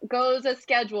camp goes as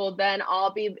scheduled, then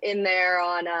I'll be in there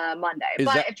on Monday.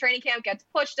 But if training camp gets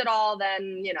pushed at all,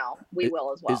 then, we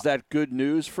will as well. Is that good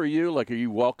news for you? Like, are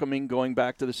you welcoming going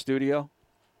back to the studio?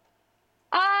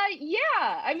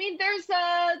 Yeah. I mean,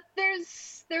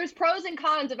 there's pros and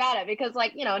cons about it because,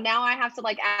 now I have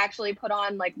to, actually put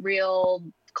on, real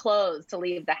clothes to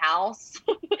leave the house.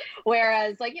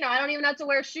 Whereas, I don't even have to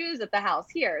wear shoes at the house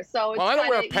here. So it's I don't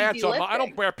wear pants on. I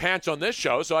don't wear pants on this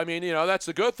show. So I mean, that's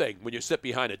the good thing when you sit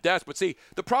behind a desk. But see,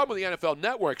 the problem with the NFL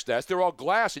Network's desk, they're all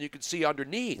glass and you can see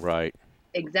underneath. Right.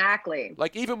 Exactly.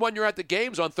 Like even when you're at the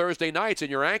games on Thursday nights and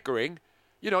you're anchoring,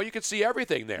 you can see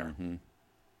everything there. Mm-hmm.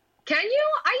 Can you?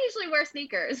 I usually wear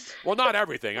sneakers. Well, not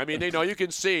everything. I mean, you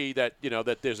can see that,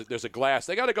 that there's a glass.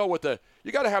 They got to go with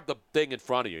you got to have the thing in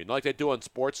front of you, like they do on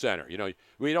Sports Center.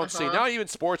 We don't see, now even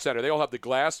Sports Center, they all have the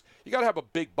glass. You got to have a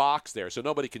big box there so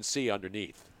nobody can see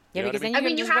underneath. Yeah, because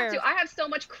then you have to. I have so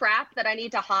much crap that I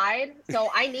need to hide, so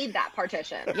I need that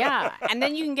partition. Yeah, and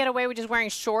then you can get away with just wearing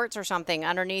shorts or something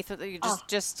underneath.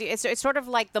 It's sort of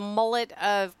like the mullet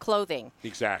of clothing.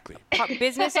 Exactly.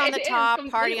 Business on the top,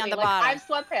 party on the bottom. I have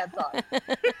sweatpants on.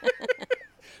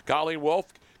 Colleen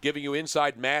Wolfe giving you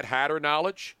inside Mad Hatter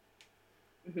knowledge.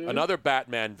 Mm-hmm. Another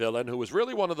Batman villain who was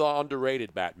really one of the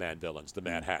underrated Batman villains, the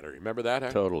Mad Hatter. Remember that,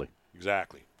 Harry? Totally.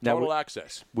 Exactly. Now, Total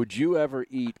access. Would you ever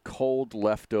eat cold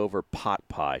leftover pot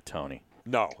pie, Tony?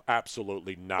 No,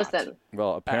 absolutely not. Listen.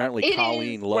 Well, apparently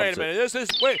Colleen loves it. Wait a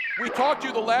minute. We talked to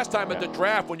you the last time at the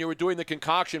draft when you were doing the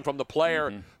concoction from the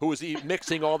player who was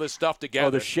mixing all this stuff together.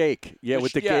 Oh, the shake. Yeah,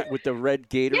 with the red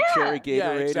cherry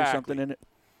Gatorade or something in it.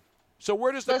 So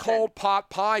where does the cold pot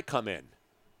pie come in?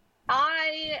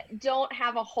 I don't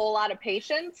have a whole lot of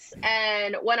patience,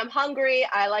 and when I'm hungry,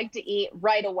 I like to eat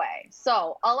right away.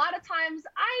 So a lot of times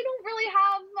I don't really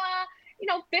have,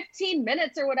 15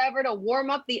 minutes or whatever to warm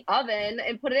up the oven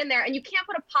and put it in there. And you can't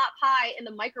put a pot pie in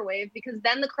the microwave because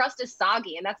then the crust is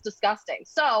soggy, and that's disgusting.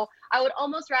 So I would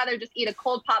almost rather just eat a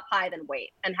cold pot pie than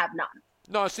wait and have none.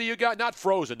 No, see, you got not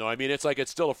frozen, though. I mean, it's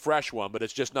still a fresh one, but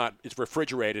it's just not, it's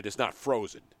refrigerated. It's not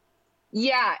frozen.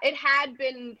 Yeah, it had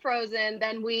been frozen,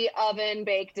 then we oven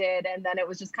baked it, and then it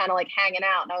was just kind of hanging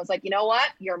out. And I was like, you know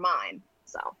what? You're mine.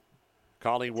 So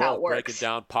Colleen Wolfe breaking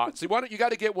down pot. See, why don't you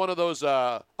got to get one of those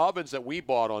ovens that we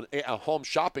bought on a Home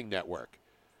Shopping Network.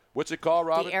 What's it called,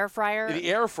 Robin? The air fryer? The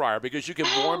air fryer, because you can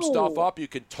warm stuff up. You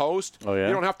can toast. Oh, yeah?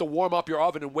 You don't have to warm up your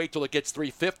oven and wait till it gets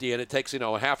 350 and it takes,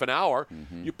 half an hour.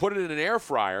 Mm-hmm. You put it in an air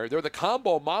fryer. They're the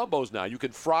combo mambos now. You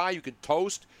can fry, you can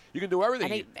toast, you can do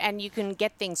everything. And you can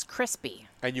get things crispy.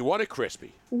 And you want it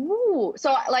crispy. Ooh.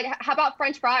 So, how about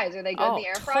French fries? Are they good in the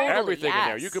air fryer? Totally, everything in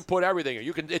there. You can put everything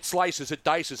in. It slices, it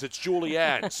dices, it's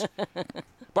juliennes.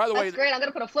 By the way, that's great. I'm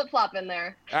going to put a flip-flop in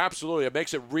there. Absolutely. It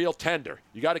makes it real tender.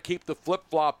 You got to keep the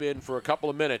flip-flop in for a couple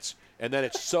of minutes, and then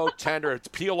it's so tender, it's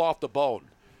peel off the bone.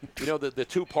 The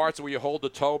two parts where you hold the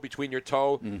toe between your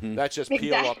toe, that's just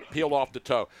peel off the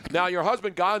toe. Now, your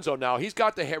husband Gonzo now, he's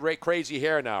got the crazy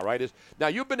hair now, right? Now,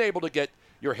 you've been able to get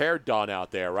your hair done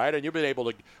out there, right? And you've been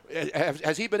able to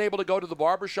has he been able to go to the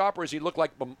barber shop, or does he look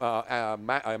like a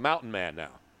mountain man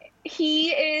now?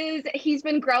 He's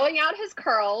been growing out his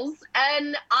curls,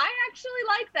 and I actually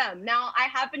like them. Now, I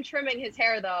have been trimming his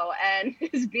hair, though, and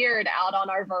his beard out on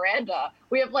our veranda.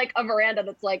 We have, a veranda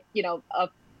that's,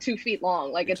 2 feet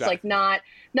long. It's,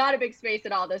 not a big space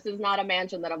at all. This is not a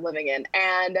mansion that I'm living in.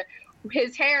 And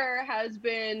his hair has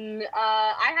been,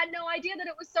 I had no idea that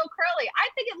it was so curly. I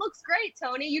think it looks great,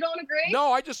 Tony. You don't agree?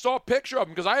 No, I just saw a picture of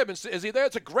him because I haven't seen. Is he there?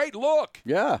 It's a great look.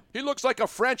 Yeah. He looks like a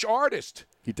French artist.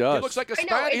 He does. He looks like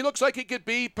he looks like he could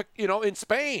be, in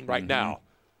Spain right now.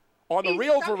 On the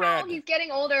real veranda. He's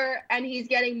getting older and he's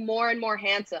getting more and more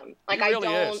handsome.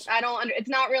 It's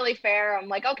not really fair. I'm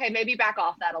like, okay, maybe back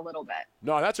off that a little bit.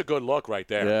 No, that's a good look right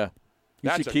there. Yeah.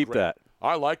 You should keep that.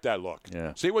 I like that look.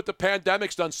 Yeah. See, what the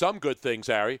pandemic's done some good things,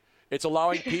 Harry. It's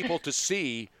allowing people to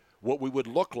see what we would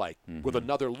look like with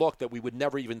another look that we would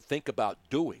never even think about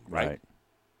doing, right?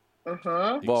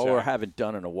 Uh-huh. Well, we haven't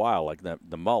done in a while, like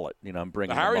the mullet. I'm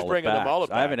bringing Harry's the mullet bringing back. the mullet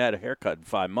back. I haven't had a haircut in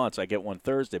 5 months. I get one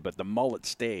Thursday, but the mullet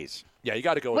stays. Yeah, you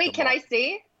got to go Wait, with the can mullet. I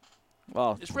see?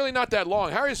 Well, it's really not that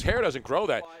long. Harry's hair doesn't grow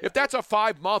that. If that's a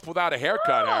 5-month without a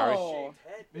haircut, Harry,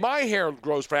 my hair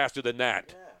grows faster than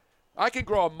that. I can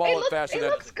grow a mullet faster than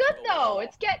that. It looks good, though.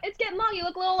 It's getting long. You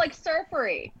look a little, like,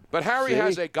 surfery. But Harry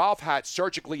has a golf hat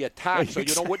surgically attached, so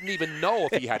you wouldn't even know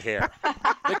if he had hair.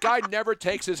 The guy never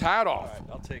takes his hat off.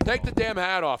 Take the damn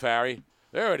hat off, Harry.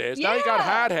 There it is. Now you got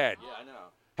hat head. Yeah,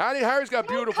 I know. Harry's got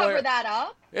beautiful hair. Cover that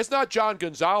up. It's not John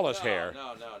Gonzalez hair.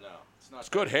 No. It's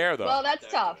good hair, though. Well, that's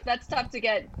tough. That's tough to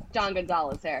get John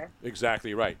Gonzalez hair.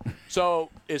 Exactly right. So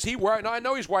is he wearing? I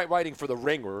know he's writing for the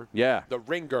Ringer. Yeah. The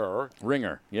Ringer.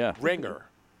 Yeah. Ringer.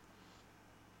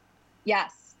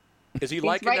 Yes. Is he He's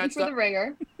liking writing that for stuff? the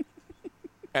Ringer.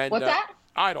 And, What's that?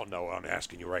 I don't know. I'm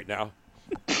asking you right now.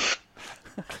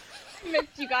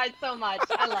 Missed you guys so much.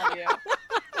 I love you.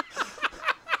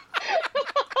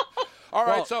 All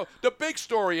right, so the big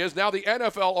story is now the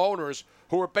NFL owners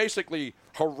who were basically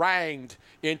harangued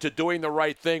into doing the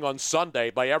right thing on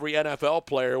Sunday by every NFL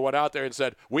player who went out there and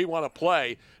said, we want to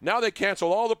play. Now they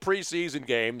cancel all the preseason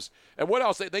games. And what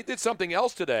else? They did something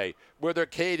else today where they're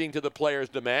catering to the players'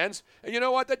 demands. And you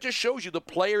know what? That just shows you the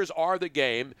players are the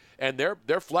game, and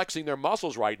they're flexing their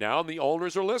muscles right now, and the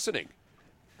owners are listening.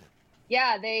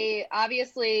 Yeah, they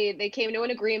came to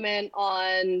an agreement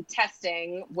on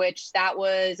testing, which that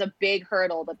was a big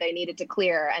hurdle that they needed to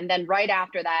clear. And then right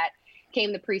after that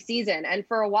came the preseason. And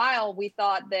for a while, we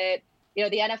thought that, the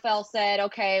NFL said,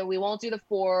 okay, we won't do the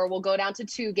 4, we'll go down to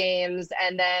 2 games.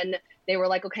 And then they were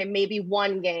like, okay, maybe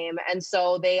 1 game. And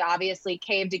so they obviously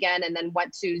caved again and then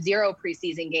went to 0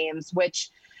 preseason games, which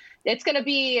it's going to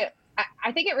be,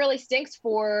 I think it really stinks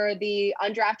for the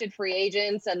undrafted free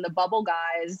agents and the bubble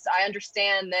guys. I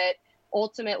understand that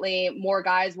ultimately more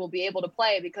guys will be able to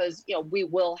play because, we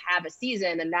will have a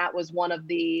season. And that was one of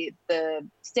the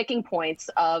sticking points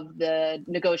of the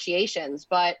negotiations.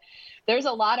 But there's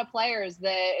a lot of players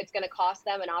that it's going to cost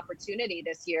them an opportunity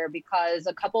this year because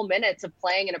a couple minutes of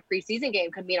playing in a preseason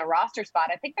game could mean a roster spot.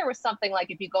 I think there was something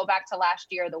like, if you go back to last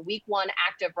year, the week 1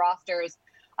 active rosters,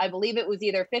 I believe it was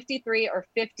either 53 or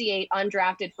 58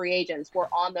 undrafted free agents were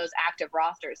on those active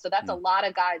rosters. So that's a lot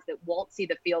of guys that won't see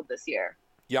the field this year.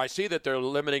 Yeah, I see that they're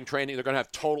limiting training. They're going to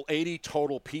have 80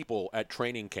 total people at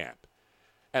training camp.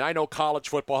 And I know college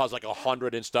football has like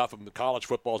 100 and stuff, and college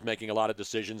football is making a lot of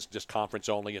decisions, just conference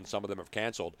only, and some of them have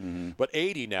canceled. Mm-hmm. But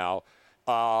 80 now,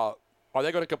 are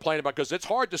they going to complain about? Because it's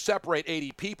hard to separate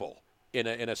 80 people in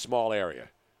a small area.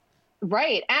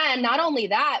 Right, and not only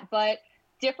that, but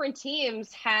different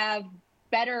teams have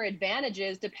better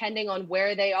advantages depending on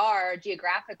where they are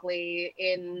geographically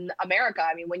in America.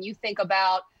 I mean, when you think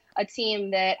about a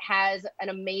team that has an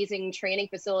amazing training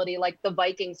facility like the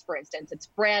Vikings, for instance, it's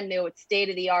brand new, it's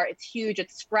state-of-the-art, it's huge,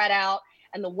 it's spread out,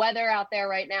 and the weather out there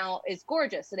right now is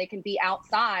gorgeous, so they can be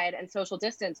outside and social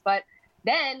distance. But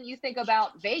then you think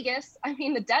about Vegas, I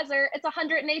mean, the desert, it's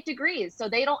 108 degrees, so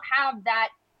they don't have that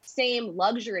same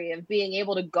luxury of being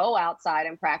able to go outside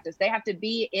and practice. They have to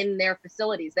be in their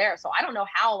facilities there. So I don't know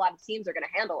how a lot of teams are going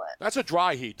to handle it. That's a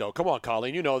dry heat, though. Come on,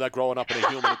 Colleen. You know that growing up in a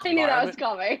humid environment. I knew that was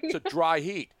coming. It's a dry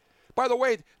heat. By the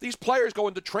way, these players go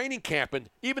into training camp, and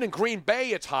even in Green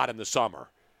Bay, it's hot in the summer.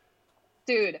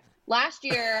 Dude, last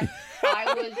year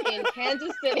I was in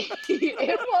Kansas City.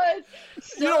 It was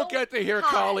so You don't get to hear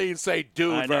hot. Colleen say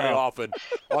dude very often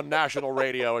on national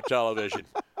radio or television.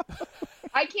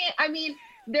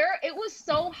 It was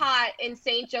so hot in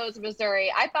St. Joe's,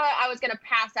 Missouri. I thought I was going to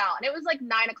pass out. And it was like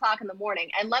 9 o'clock in the morning.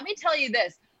 And let me tell you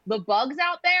this, the bugs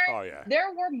out there,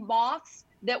 there were moths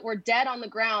that were dead on the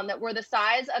ground that were the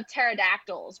size of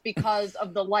pterodactyls because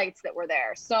of the lights that were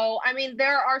there. So, I mean,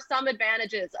 there are some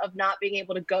advantages of not being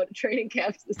able to go to training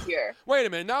camps this year. Wait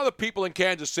a minute. Now the people in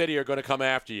Kansas City are going to come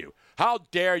after you. How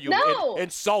dare you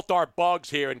insult our bugs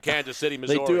here in Kansas City,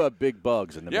 Missouri? They do have big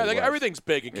bugs in the Midwest. Everything's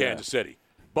big in Kansas City.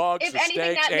 Bugs, If the anything,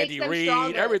 steaks, that makes Andy them Reid,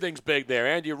 stronger. everything's big there.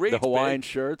 Andy Reid's The Hawaiian big.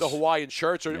 shirts. The Hawaiian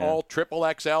shirts are all triple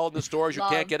XL in the stores. You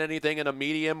Love. can't get anything in a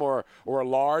medium or a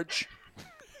large.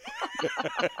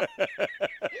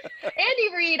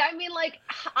 Andy Reid, I mean,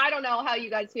 I don't know how you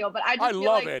guys feel, but I just feel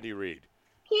love like Andy Reid.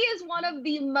 he is one of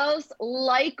the most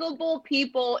likable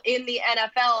people in the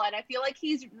NFL. And I feel like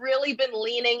he's really been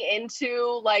leaning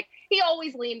into, he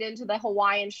always leaned into the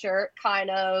Hawaiian shirt kind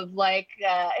of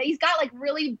he's got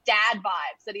really dad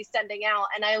vibes that he's sending out.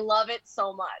 And I love it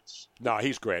so much. No,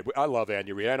 he's great. I love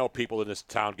Andy Reid. I know people in this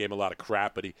town gave him a lot of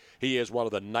crap, but he is one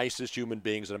of the nicest human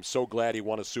beings, and I'm so glad he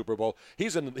won a Super Bowl.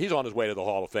 He's on his way to the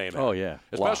Hall of Fame. Oh, yeah.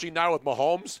 Especially now with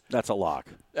Mahomes. That's a lock.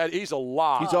 He's a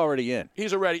lock. He's already in.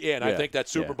 He's already in. Yeah. I think that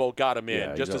Super Super Bowl got him in.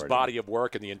 Yeah, just he's his already body of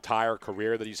work and the entire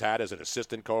career that he's had as an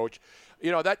assistant coach.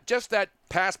 That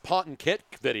pass, punt, and kick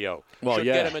video should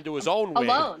get him into his own wing.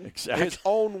 Alone. Exactly. His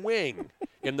own wing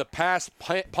in the pass,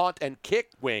 punt, and kick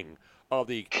wing of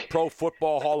the Pro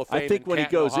Football Hall of Fame. I think in when Canton,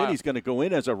 he goes Ohio. in, he's going to go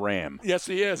in as a Ram. Yes,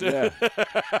 he is. Yeah.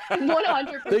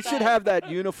 100%. They should have that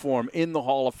uniform in the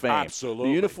Hall of Fame. Absolutely.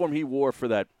 The uniform he wore for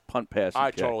that punt pass.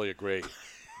 I totally agree.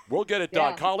 We'll get it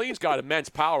done. Yeah. Colleen's got immense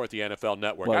power at the NFL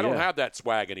Network. Well, I don't yeah. have that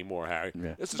swag anymore, Harry.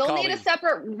 Yeah. This is They'll Colleen. need a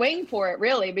separate wing for it,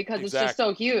 really, because it's just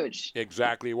so huge.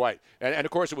 Exactly right. And,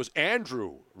 of course, it was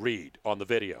Andrew Reid on the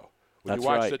video. When That's you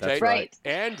watch right, the that's tape, right.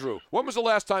 Andrew. When was the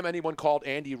last time anyone called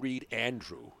Andy Reid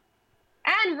Andrew?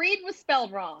 And Reed was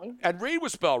spelled wrong. And Reid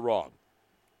was spelled wrong.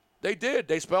 They did.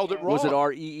 They spelled it wrong. Was it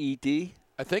R-E-E-D?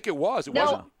 I think it was. It No,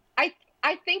 wasn't.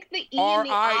 I think the E and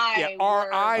the I were...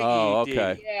 R-I-E-D. Oh,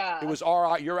 okay. Yeah. It was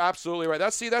R-I. You're absolutely right.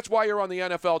 That's why you're on the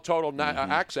NFL Total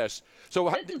Access. So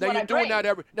This is now what you're I doing bring.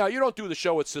 that Now, you don't do the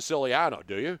show with Siciliano,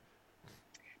 do you?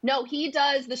 No, he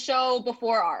does the show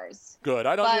before ours. Good.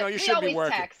 I don't. But You we should be always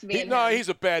working. text me and No, him. he's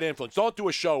a bad influence. Don't do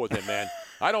a show with him, man.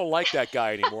 I don't like that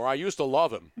guy anymore. I used to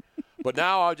love him, but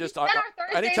now I just. Spent our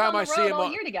Thursdays anytime on the I see road him all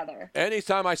on, year together.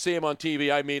 anytime I see him on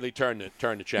TV, I immediately turn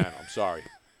the channel. I'm sorry.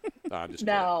 No, I'm just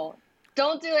kidding. No,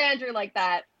 don't do Andrew like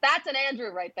that. That's an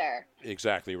Andrew right there.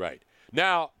 Exactly right.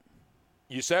 Now,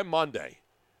 you said Monday.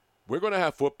 We're going to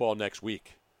have football next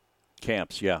week.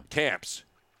 Camps, yeah. Camps.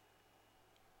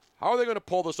 How are they going to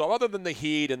pull this off? Other than the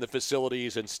heat and the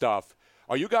facilities and stuff,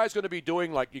 are you guys going to be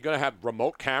doing, like, you're going to have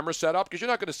remote camera set up? Because you're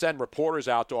not going to send reporters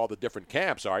out to all the different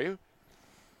camps, are you?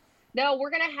 No,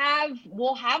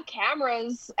 we'll have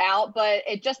cameras out, but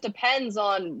it just depends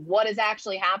on what is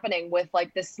actually happening with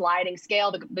like this sliding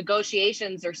scale. The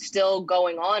negotiations are still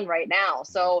going on right now.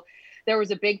 So there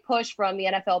was a big push from the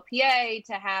NFLPA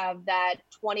to have that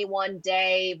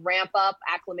 21-day ramp up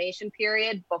acclimation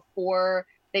period before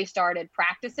they started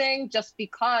practicing, just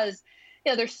because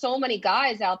there's so many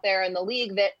guys out there in the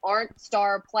league that aren't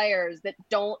star players, that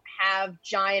don't have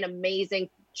giant, amazing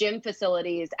gym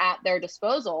facilities at their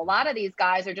disposal. A lot of these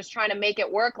guys are just trying to make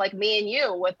it work, like me and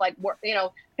you, with like,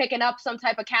 picking up some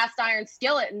type of cast iron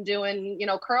skillet and doing,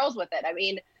 curls with it. I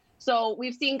mean, so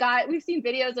we've seen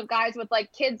videos of guys with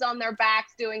like kids on their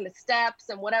backs doing the steps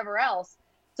and whatever else.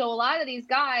 So a lot of these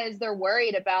guys, they're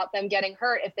worried about them getting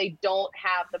hurt if they don't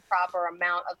have the proper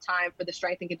amount of time for the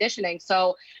strength and conditioning.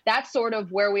 So that's sort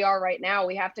of where we are right now.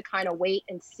 We have to kind of wait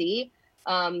and see.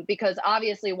 Because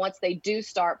obviously once they do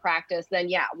start practice, then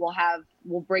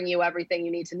we'll bring you everything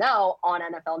you need to know on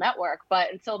NFL Network.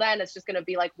 But until then, it's just going to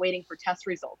be like waiting for test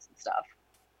results and stuff.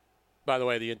 By the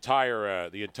way, the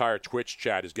entire Twitch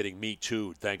chat is getting Me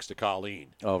Too'd thanks to Colleen.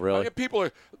 Oh, really?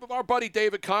 Our buddy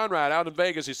David Conrad out in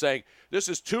Vegas is saying, this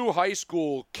is two high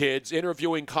school kids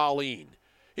interviewing Colleen.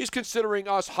 He's considering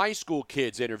us high school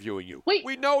kids interviewing you. Wait,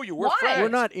 we know you. We're why? friends. We're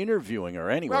not interviewing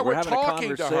her anyway. Well, we're we're having a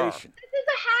talking to her. conversation. This is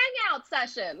a hangout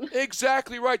session.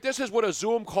 Exactly right. This is what a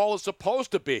Zoom call is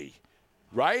supposed to be,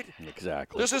 right?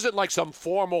 Exactly. This isn't like some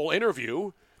formal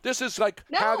interview. This is like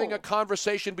having a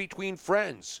conversation between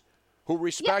friends who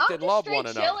respect and love one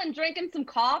another. Chilling, drinking some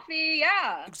coffee,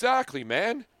 yeah. Exactly,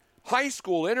 man. High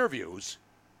school interviews.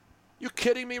 You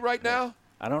kidding me right now?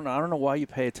 I don't know why you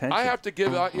pay attention. I have to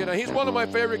give, he's one of my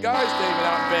favorite guys, David,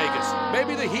 out in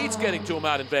Vegas. Maybe the heat's getting to him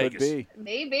out in Vegas. Could be.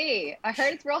 Maybe. I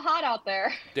heard it's real hot out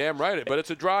there. Damn right, but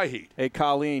it's a dry heat. Hey,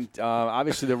 Colleen,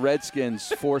 obviously the Redskins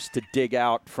forced to dig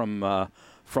out from a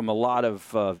lot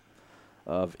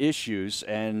of issues,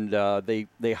 and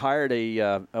they hired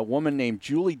a woman named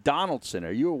Julie Donaldson.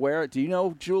 Are you aware? Do you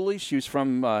know Julie? She was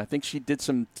from, I think she did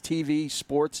some TV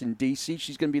sports in D.C.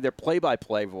 She's going to be their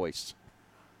play-by-play voice.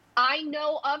 I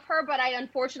know of her, but I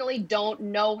unfortunately don't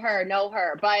know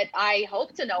her. But I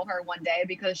hope to know her one day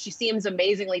because she seems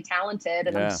amazingly talented,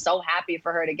 and I'm so happy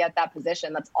for her to get that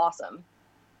position. That's awesome.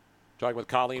 Talking with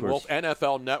Colleen Wolfe,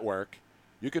 NFL Network.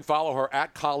 You can follow her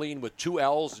at Colleen with 2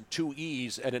 L's and 2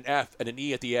 E's and an F and an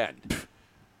E at the end.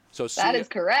 So that is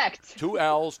correct. 2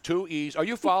 L's, 2 E's. Are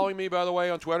you following me, by the way,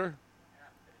 on Twitter?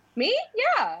 Me?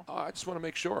 Yeah. Oh, I just want to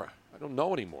make sure. I don't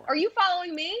know anymore. Are you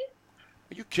following me?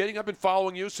 Are you kidding? I've been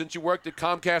following you since you worked at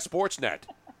Comcast Sportsnet.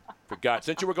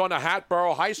 Since you were going to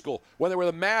Hatboro High School, when they were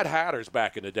the Mad Hatters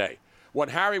back in the day. When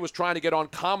Harry was trying to get on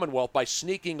Commonwealth by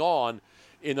sneaking on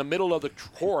in the middle of the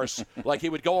course, like he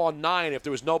would go on 9 if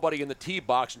there was nobody in the tee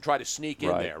box and try to sneak in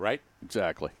there, right?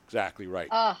 Exactly. Exactly right.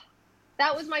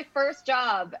 That was my first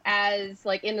job as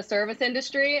in the service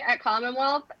industry at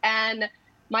Commonwealth, and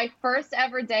my first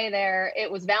ever day there, it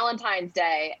was Valentine's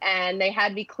Day, and they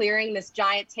had me clearing this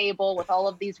giant table with all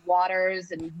of these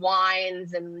waters and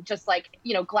wines and just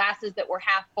glasses that were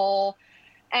half full.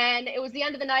 And it was the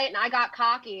end of the night, and I got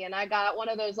cocky, and I got one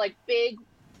of those like big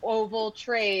oval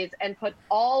trays and put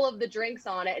all of the drinks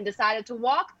on it and decided to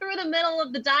walk through the middle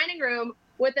of the dining room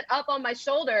with it up on my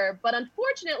shoulder. But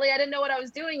unfortunately, I didn't know what I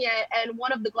was doing yet, and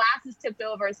one of the glasses tipped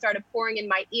over and started pouring in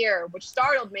my ear, which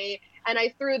startled me, and I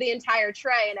threw the entire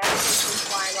tray, and everything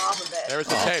came flying off of it. There's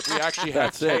the tape. We actually have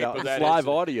That's tape it. of It's that live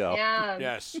incident. audio. Yeah.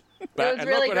 Yes. was And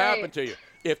really look what great. happened to you.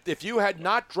 If you had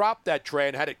not dropped that tray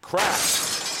and had it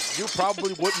crash, you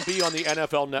probably wouldn't be on the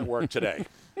NFL Network today.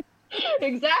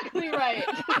 Exactly right.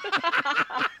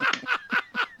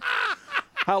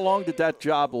 How long did that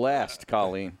job last,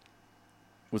 Colleen?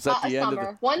 Was that the a end summer. of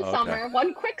the One Okay. summer.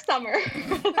 One quick summer.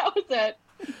 That was it.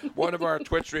 One of our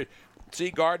Twitch stream,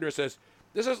 C. Gardner says,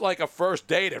 this is like a first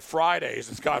date at Fridays,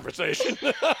 this conversation.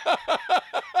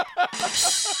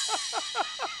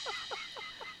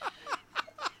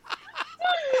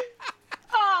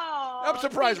 Oh, I'm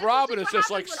surprised see, this Robin is is what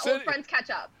just like happens when old sitting. friends catch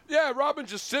up. Yeah, Robin's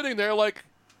just sitting there like,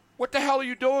 what the hell are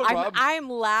you doing, Rob? I'm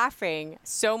laughing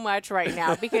so much right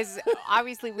now because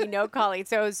obviously we know Colleen.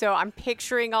 So I'm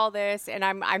picturing all this, and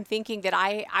I'm thinking that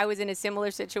I was in a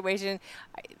similar situation.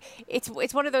 It's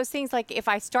one of those things, like if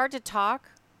I start to talk,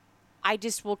 I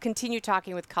just will continue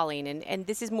talking with Colleen, and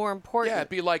this is more important. Yeah, it'd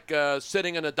be like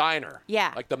sitting in a diner.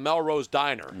 Yeah. Like the Melrose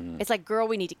Diner. It's like, girl,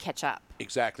 we need to catch up.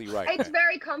 Exactly right. It's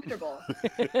very comfortable.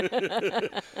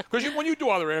 Because when you do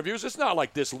other interviews, it's not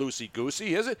like this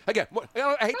loosey-goosey, is it? Again,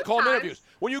 I hate to call them interviews.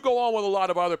 When you go on with a lot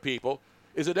of other people,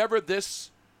 is it ever this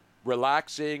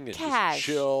relaxing and Cash. just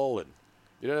chill? And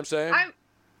you know what I'm saying?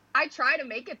 I try to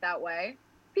make it that way.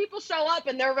 People show up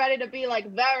and they're ready to be like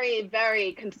very,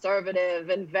 very conservative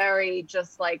and very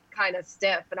just like kind of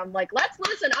stiff. And I'm like, let's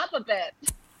loosen up a bit.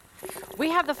 We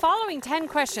have the following 10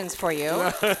 questions for you.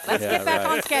 Let's get back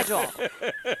on schedule.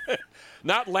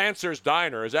 Not Lancer's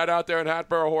Diner. Is that out there in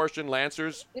Hatboro, Horsham,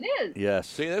 Lancer's? It is. Yes.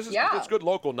 See, this is Yeah. it's good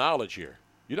local knowledge here.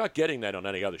 You're not getting that on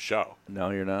any other show.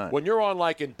 No, you're not. When you're on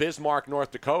like in Bismarck,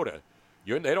 North Dakota,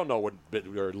 they don't know what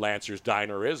Lancer's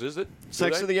Diner is it? It's Do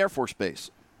next they? to the Air Force Base.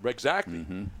 Exactly.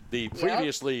 Mm-hmm. The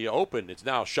previously open, it's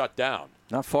now shut down.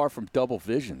 Not far from Double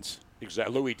Visions.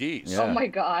 Exactly. Louis D's. Yeah. Oh my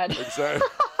God. Exactly.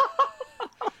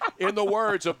 In the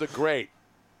words of the great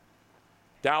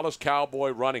Dallas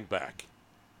Cowboy running back.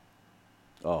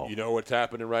 Oh. You know what's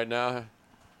happening right now?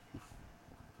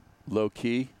 Low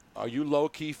key. Are you low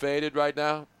key faded right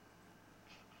now,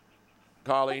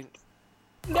 Colleen?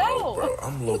 No. Bro,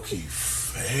 I'm low key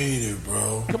faded,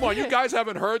 bro. Come on, you guys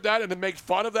haven't heard that and then make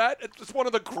fun of that? It's one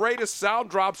of the greatest sound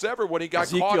drops ever when he got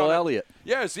caught on Ezekiel Elliott.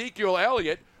 Yeah, Ezekiel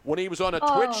Elliott, when he was on a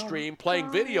Twitch stream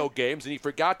playing video games and he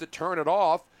forgot to turn it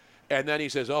off, and then he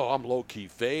says, "Oh, I'm low key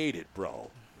faded, bro."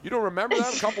 You don't remember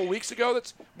that a couple weeks ago?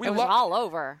 It was all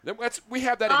over. We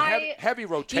have that in heavy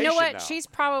rotation You know what? now. She's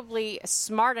probably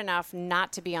smart enough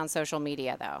not to be on social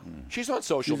media, though. She's on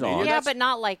social She's media. on. Yeah, That's- but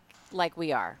not like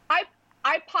we are.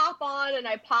 I pop on and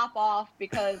I pop off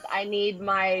because I need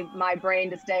my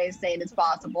brain to stay as sane as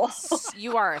possible.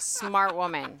 You are a smart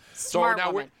woman. So Smart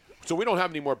now woman. so we don't have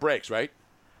any more breaks, right?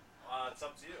 It's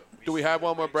up to you. Do we have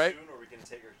one more break? Soon, or we can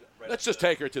take her right Let's up just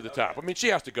take her to the top. I mean, she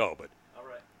has to go, but All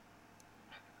right.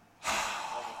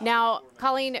 Now,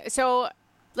 Colleen, so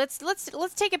let's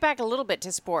take it back a little bit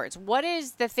to sports. What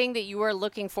is the thing that you are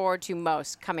looking forward to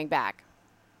most coming back?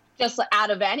 Just out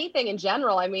of anything in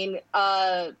general, I mean,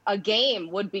 a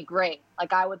game would be great.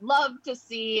 Like, I would love to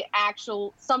see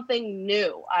something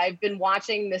new. I've been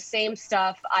watching the same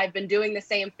stuff. I've been doing the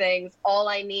same things. All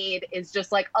I need is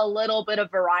just like a little bit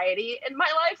of variety in my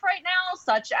life right now,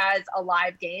 such as a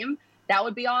live game. That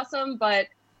would be awesome. But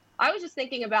I was just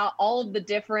thinking about all of the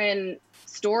different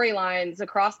storylines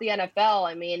across the NFL.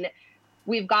 I mean,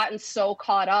 we've gotten so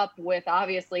caught up with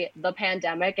obviously the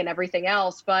pandemic and everything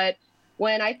else, but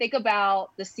when I think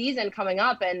about the season coming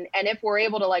up and if we're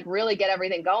able to like really get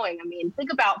everything going, I mean,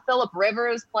 think about Phillip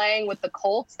Rivers playing with the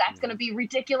Colts. That's going to be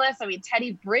ridiculous. I mean,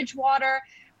 Teddy Bridgewater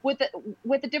with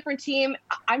a different team.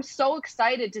 I'm so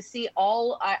excited to see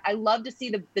I love to see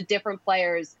the different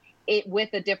players with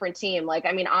a different team. Like,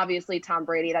 I mean, obviously Tom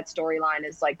Brady, that storyline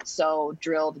is like so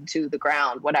drilled into the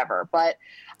ground, whatever. But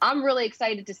I'm really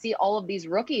excited to see all of these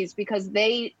rookies because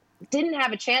they didn't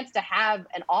have a chance to have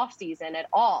an off season at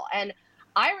all. And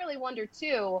I really wonder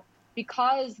too,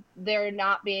 because there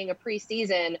not being a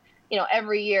preseason, you know,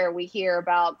 every year we hear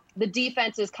about the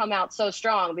defenses come out so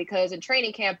strong because in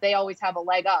training camp, they always have a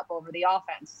leg up over the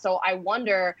offense. So I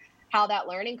wonder how that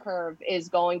learning curve is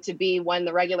going to be when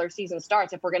the regular season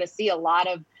starts. If we're going to see a lot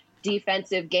of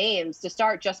defensive games to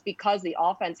start just because the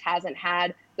offense hasn't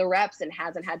had the reps and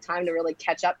hasn't had time to really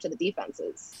catch up to the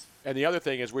defenses. And the other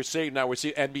thing is we see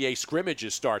NBA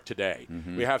scrimmages start today.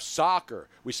 We have soccer.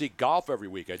 We see golf every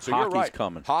weekend. So you're right.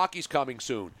 Hockey's coming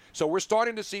soon. So we're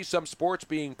starting to see some sports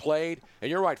being played. And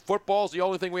you're right. Football's the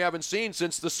only thing we haven't seen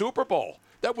since the Super Bowl.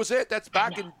 That was it. That's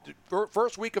back in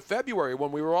first week of February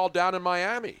when we were all down in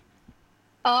Miami.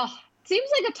 Seems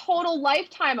like a total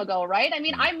lifetime ago, right? I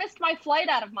mean, I missed my flight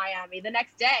out of Miami the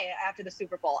next day after the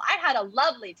Super Bowl. I had a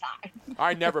lovely time.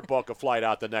 I never book a flight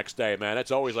out the next day, man. It's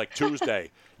always like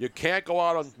Tuesday. You can't go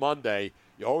out on Monday.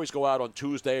 You always go out on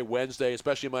Tuesday, Wednesday,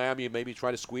 especially in Miami. You maybe try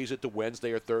to squeeze it to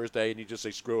Wednesday or Thursday, and you just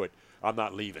say, screw it. I'm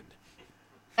not leaving.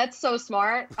 That's so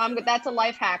smart. That's a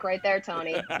life hack right there,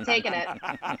 Tony. I'm taking it.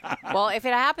 Well, if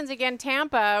it happens again,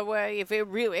 Tampa,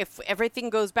 if everything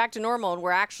goes back to normal and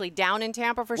we're actually down in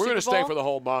Tampa for Super Bowl, we're going to stay for the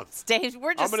whole month. We're just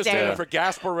I'm going to stay there for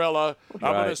Gasparilla. I'm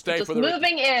going to stay just for the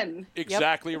moving in.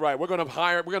 Exactly right. We're going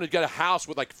to get a house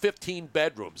with like 15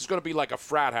 bedrooms. It's going to be like a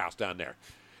frat house down there.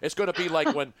 It's going to be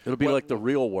like when it'll be like the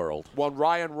real world. When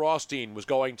Ryan Rothstein was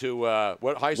going to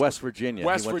what high school? West Virginia.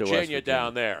 West Virginia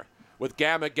down there. With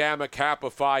Gamma, Gamma, Kappa,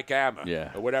 Phi, Gamma.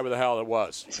 Yeah. Or whatever the hell it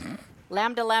was.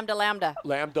 Lambda, Lambda, Lambda.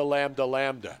 Lambda, Lambda,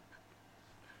 Lambda.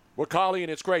 Well, Colleen,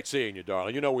 it's great seeing you,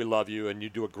 darling. You know we love you, and you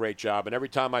do a great job. And every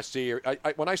time I see you,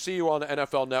 when I see you on the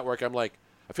NFL Network, I'm like,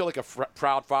 I feel like a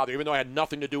proud father, even though I had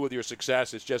nothing to do with your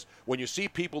success. It's just when you see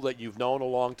people that you've known a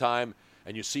long time,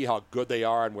 and you see how good they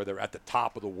are and where they're at the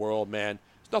top of the world, man,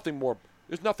 there's nothing more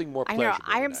pleasurable. I know.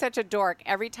 I am than such a dork.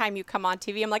 Every time you come on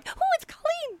TV, I'm like, oh, it's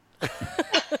Colleen.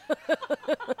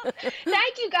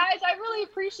 Thank you, guys. I really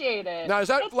appreciate it. Now, is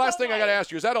that It's last so thing I got to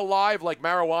ask you? Is that a live, like,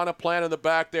 marijuana plant in the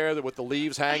back there with the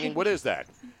leaves hanging? What is that?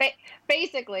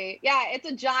 Basically, yeah, it's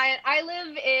a giant. I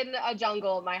live in a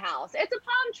jungle in my house. It's a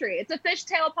palm tree. It's a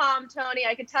fishtail palm, Tony.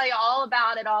 I could tell you all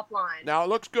about it offline. Now, it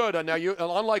looks good. Now,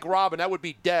 unlike Robin, that would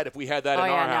be dead if we had that in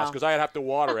our house because I'd have to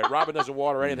water it. Robin doesn't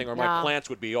water anything or my plants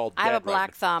would be all dead. I have a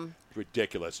black thumb. It's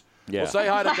ridiculous. Yeah. Well, say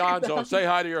hi to Gonzo. Say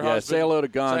hi to your husband. Say hello to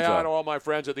Gonzo. Say hi to all my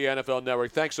friends at the NFL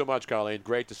Network. Thanks so much, Colleen.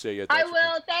 Great to see you. I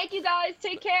will. Thank you, guys.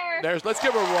 Take care. Let's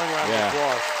give her a roaring round of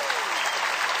applause.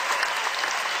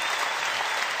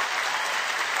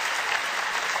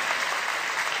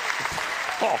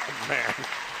 Oh, man.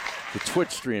 The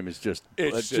Twitch stream is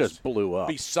just blew up.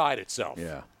 Beside itself.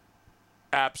 Yeah.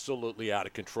 Absolutely out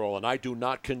of control. And I do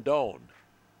not condone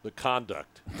the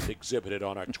conduct exhibited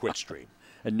on our Twitch stream.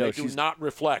 And no, they do not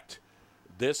reflect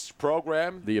this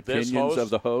program, the opinions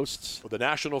of the hosts, the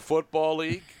National Football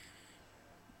League,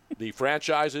 the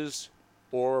franchises,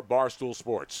 or Barstool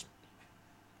Sports,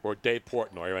 or Dave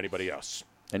Portnoy, or anybody else.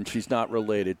 And she's not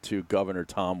related to Governor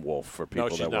Tom Wolfe for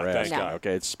people that were asking. No.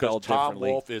 Okay, it's spelled Tom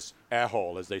differently. Wolfe is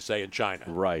a-hole, as they say in China.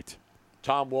 Right.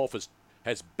 Tom Wolfe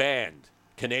has banned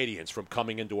Canadians from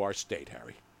coming into our state,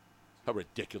 Harry. How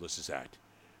ridiculous is that?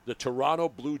 The Toronto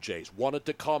Blue Jays wanted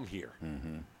to come here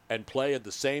and play in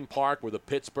the same park where the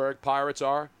Pittsburgh Pirates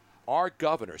are. Our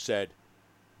governor said,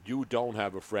 you don't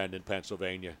have a friend in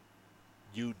Pennsylvania.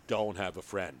 You don't have a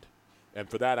friend. And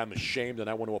for that, I'm ashamed, and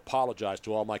I want to apologize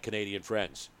to all my Canadian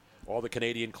friends, all the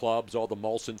Canadian clubs, all the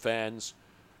Molson fans,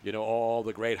 all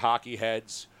the great hockey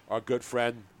heads, our good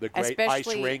friend, the great ice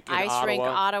rink in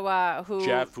Ottawa, who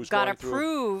Jeff, who's got going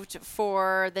approved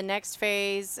for the next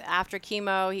phase after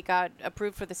chemo. He got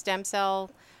approved for the stem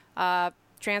cell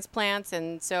transplants,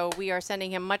 and so we are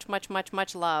sending him much, much, much,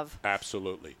 much love.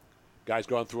 Absolutely. Guy's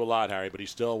gone through a lot, Harry, but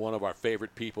he's still one of our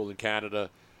favorite people in Canada.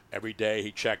 Every day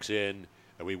he checks in,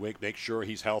 and we make sure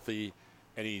he's healthy,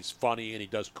 and he's funny, and he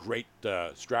does great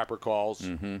strapper calls.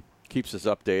 Keeps us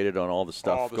updated on all the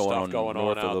stuff going on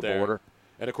north of the border.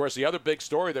 And, of course, the other big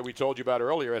story that we told you about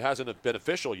earlier, it hasn't been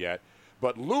official yet,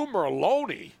 but Lou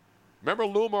Merloni, remember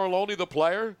Lou Merloni, the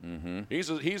player? He's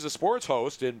a sports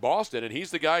host in Boston, and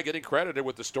he's the guy getting credited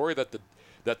with the story that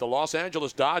the Los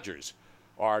Angeles Dodgers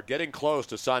are getting close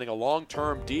to signing a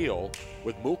long-term deal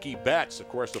with Mookie Betts, of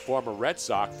course, the former Red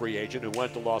Sox free agent who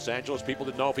went to Los Angeles. People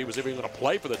didn't know if he was even going to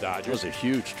play for the Dodgers. It was a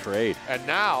huge trade. And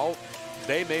now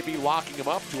they may be locking him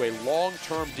up to a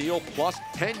long-term deal plus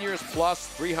 10 years plus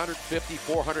 350,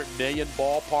 400 million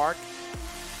ballpark.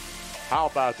 How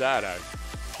about that, Ed?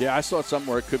 Yeah, I saw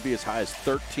somewhere it could be as high as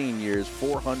 13 years,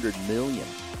 400 million.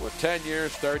 With 10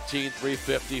 years, 13,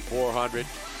 350, 400.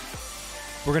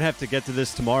 We're going to have to get to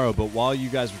this tomorrow, but while you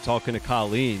guys were talking to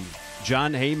Colleen,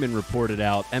 John Heyman reported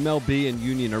out MLB and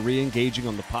Union are re-engaging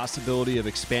on the possibility of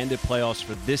expanded playoffs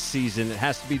for this season. It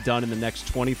has to be done in the next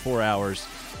 24 hours.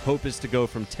 Hope is to go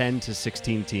from 10 to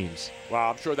 16 teams. Well,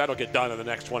 I'm sure that'll get done in the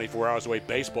next 24 hours the way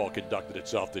baseball conducted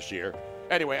itself this year.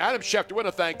 Anyway, Adam Schefter, want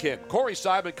to thank him. Corey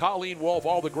Simon, Colleen, Wolfe,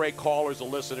 all the great callers, the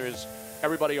listeners,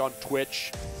 everybody on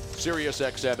Twitch, Sirius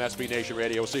XM, SB Nation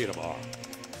Radio. See you tomorrow.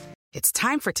 It's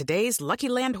time for today's Lucky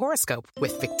Land horoscope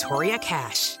with Victoria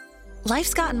Cash.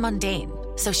 Life's gotten mundane,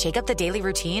 so shake up the daily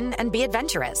routine and be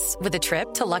adventurous with a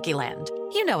trip to Lucky Land.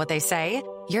 You know what they say,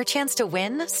 your chance to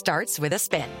win starts with a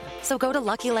spin. So go to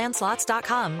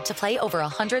LuckyLandSlots.com to play over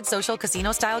 100 social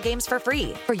casino-style games for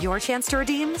free for your chance to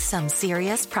redeem some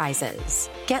serious prizes.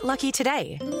 Get lucky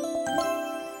today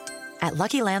at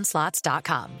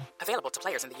LuckyLandSlots.com. Available to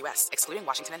players in the U.S., excluding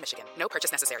Washington and Michigan. No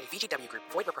purchase necessary. VGW Group.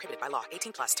 Void where prohibited by law.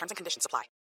 18+. Terms and conditions apply.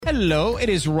 Hello, it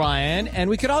is Ryan, and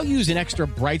we could all use an extra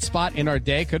bright spot in our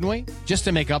day, couldn't we? Just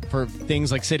to make up for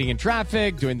things like sitting in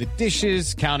traffic, doing the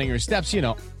dishes, counting your steps, you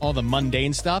know, all the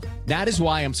mundane stuff. That is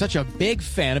why I'm such a big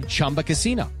fan of Chumba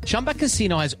Casino. Chumba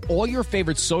Casino has all your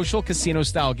favorite social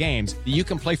casino-style games that you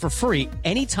can play for free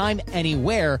anytime,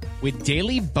 anywhere with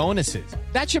daily bonuses.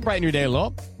 That should brighten your day a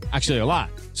little. Actually, a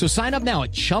lot. So sign up now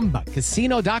at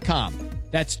ChumbaCasino.com.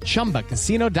 That's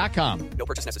ChumbaCasino.com. No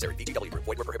purchase necessary. VGW Group.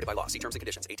 Void where prohibited by law. See terms and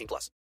conditions. 18+.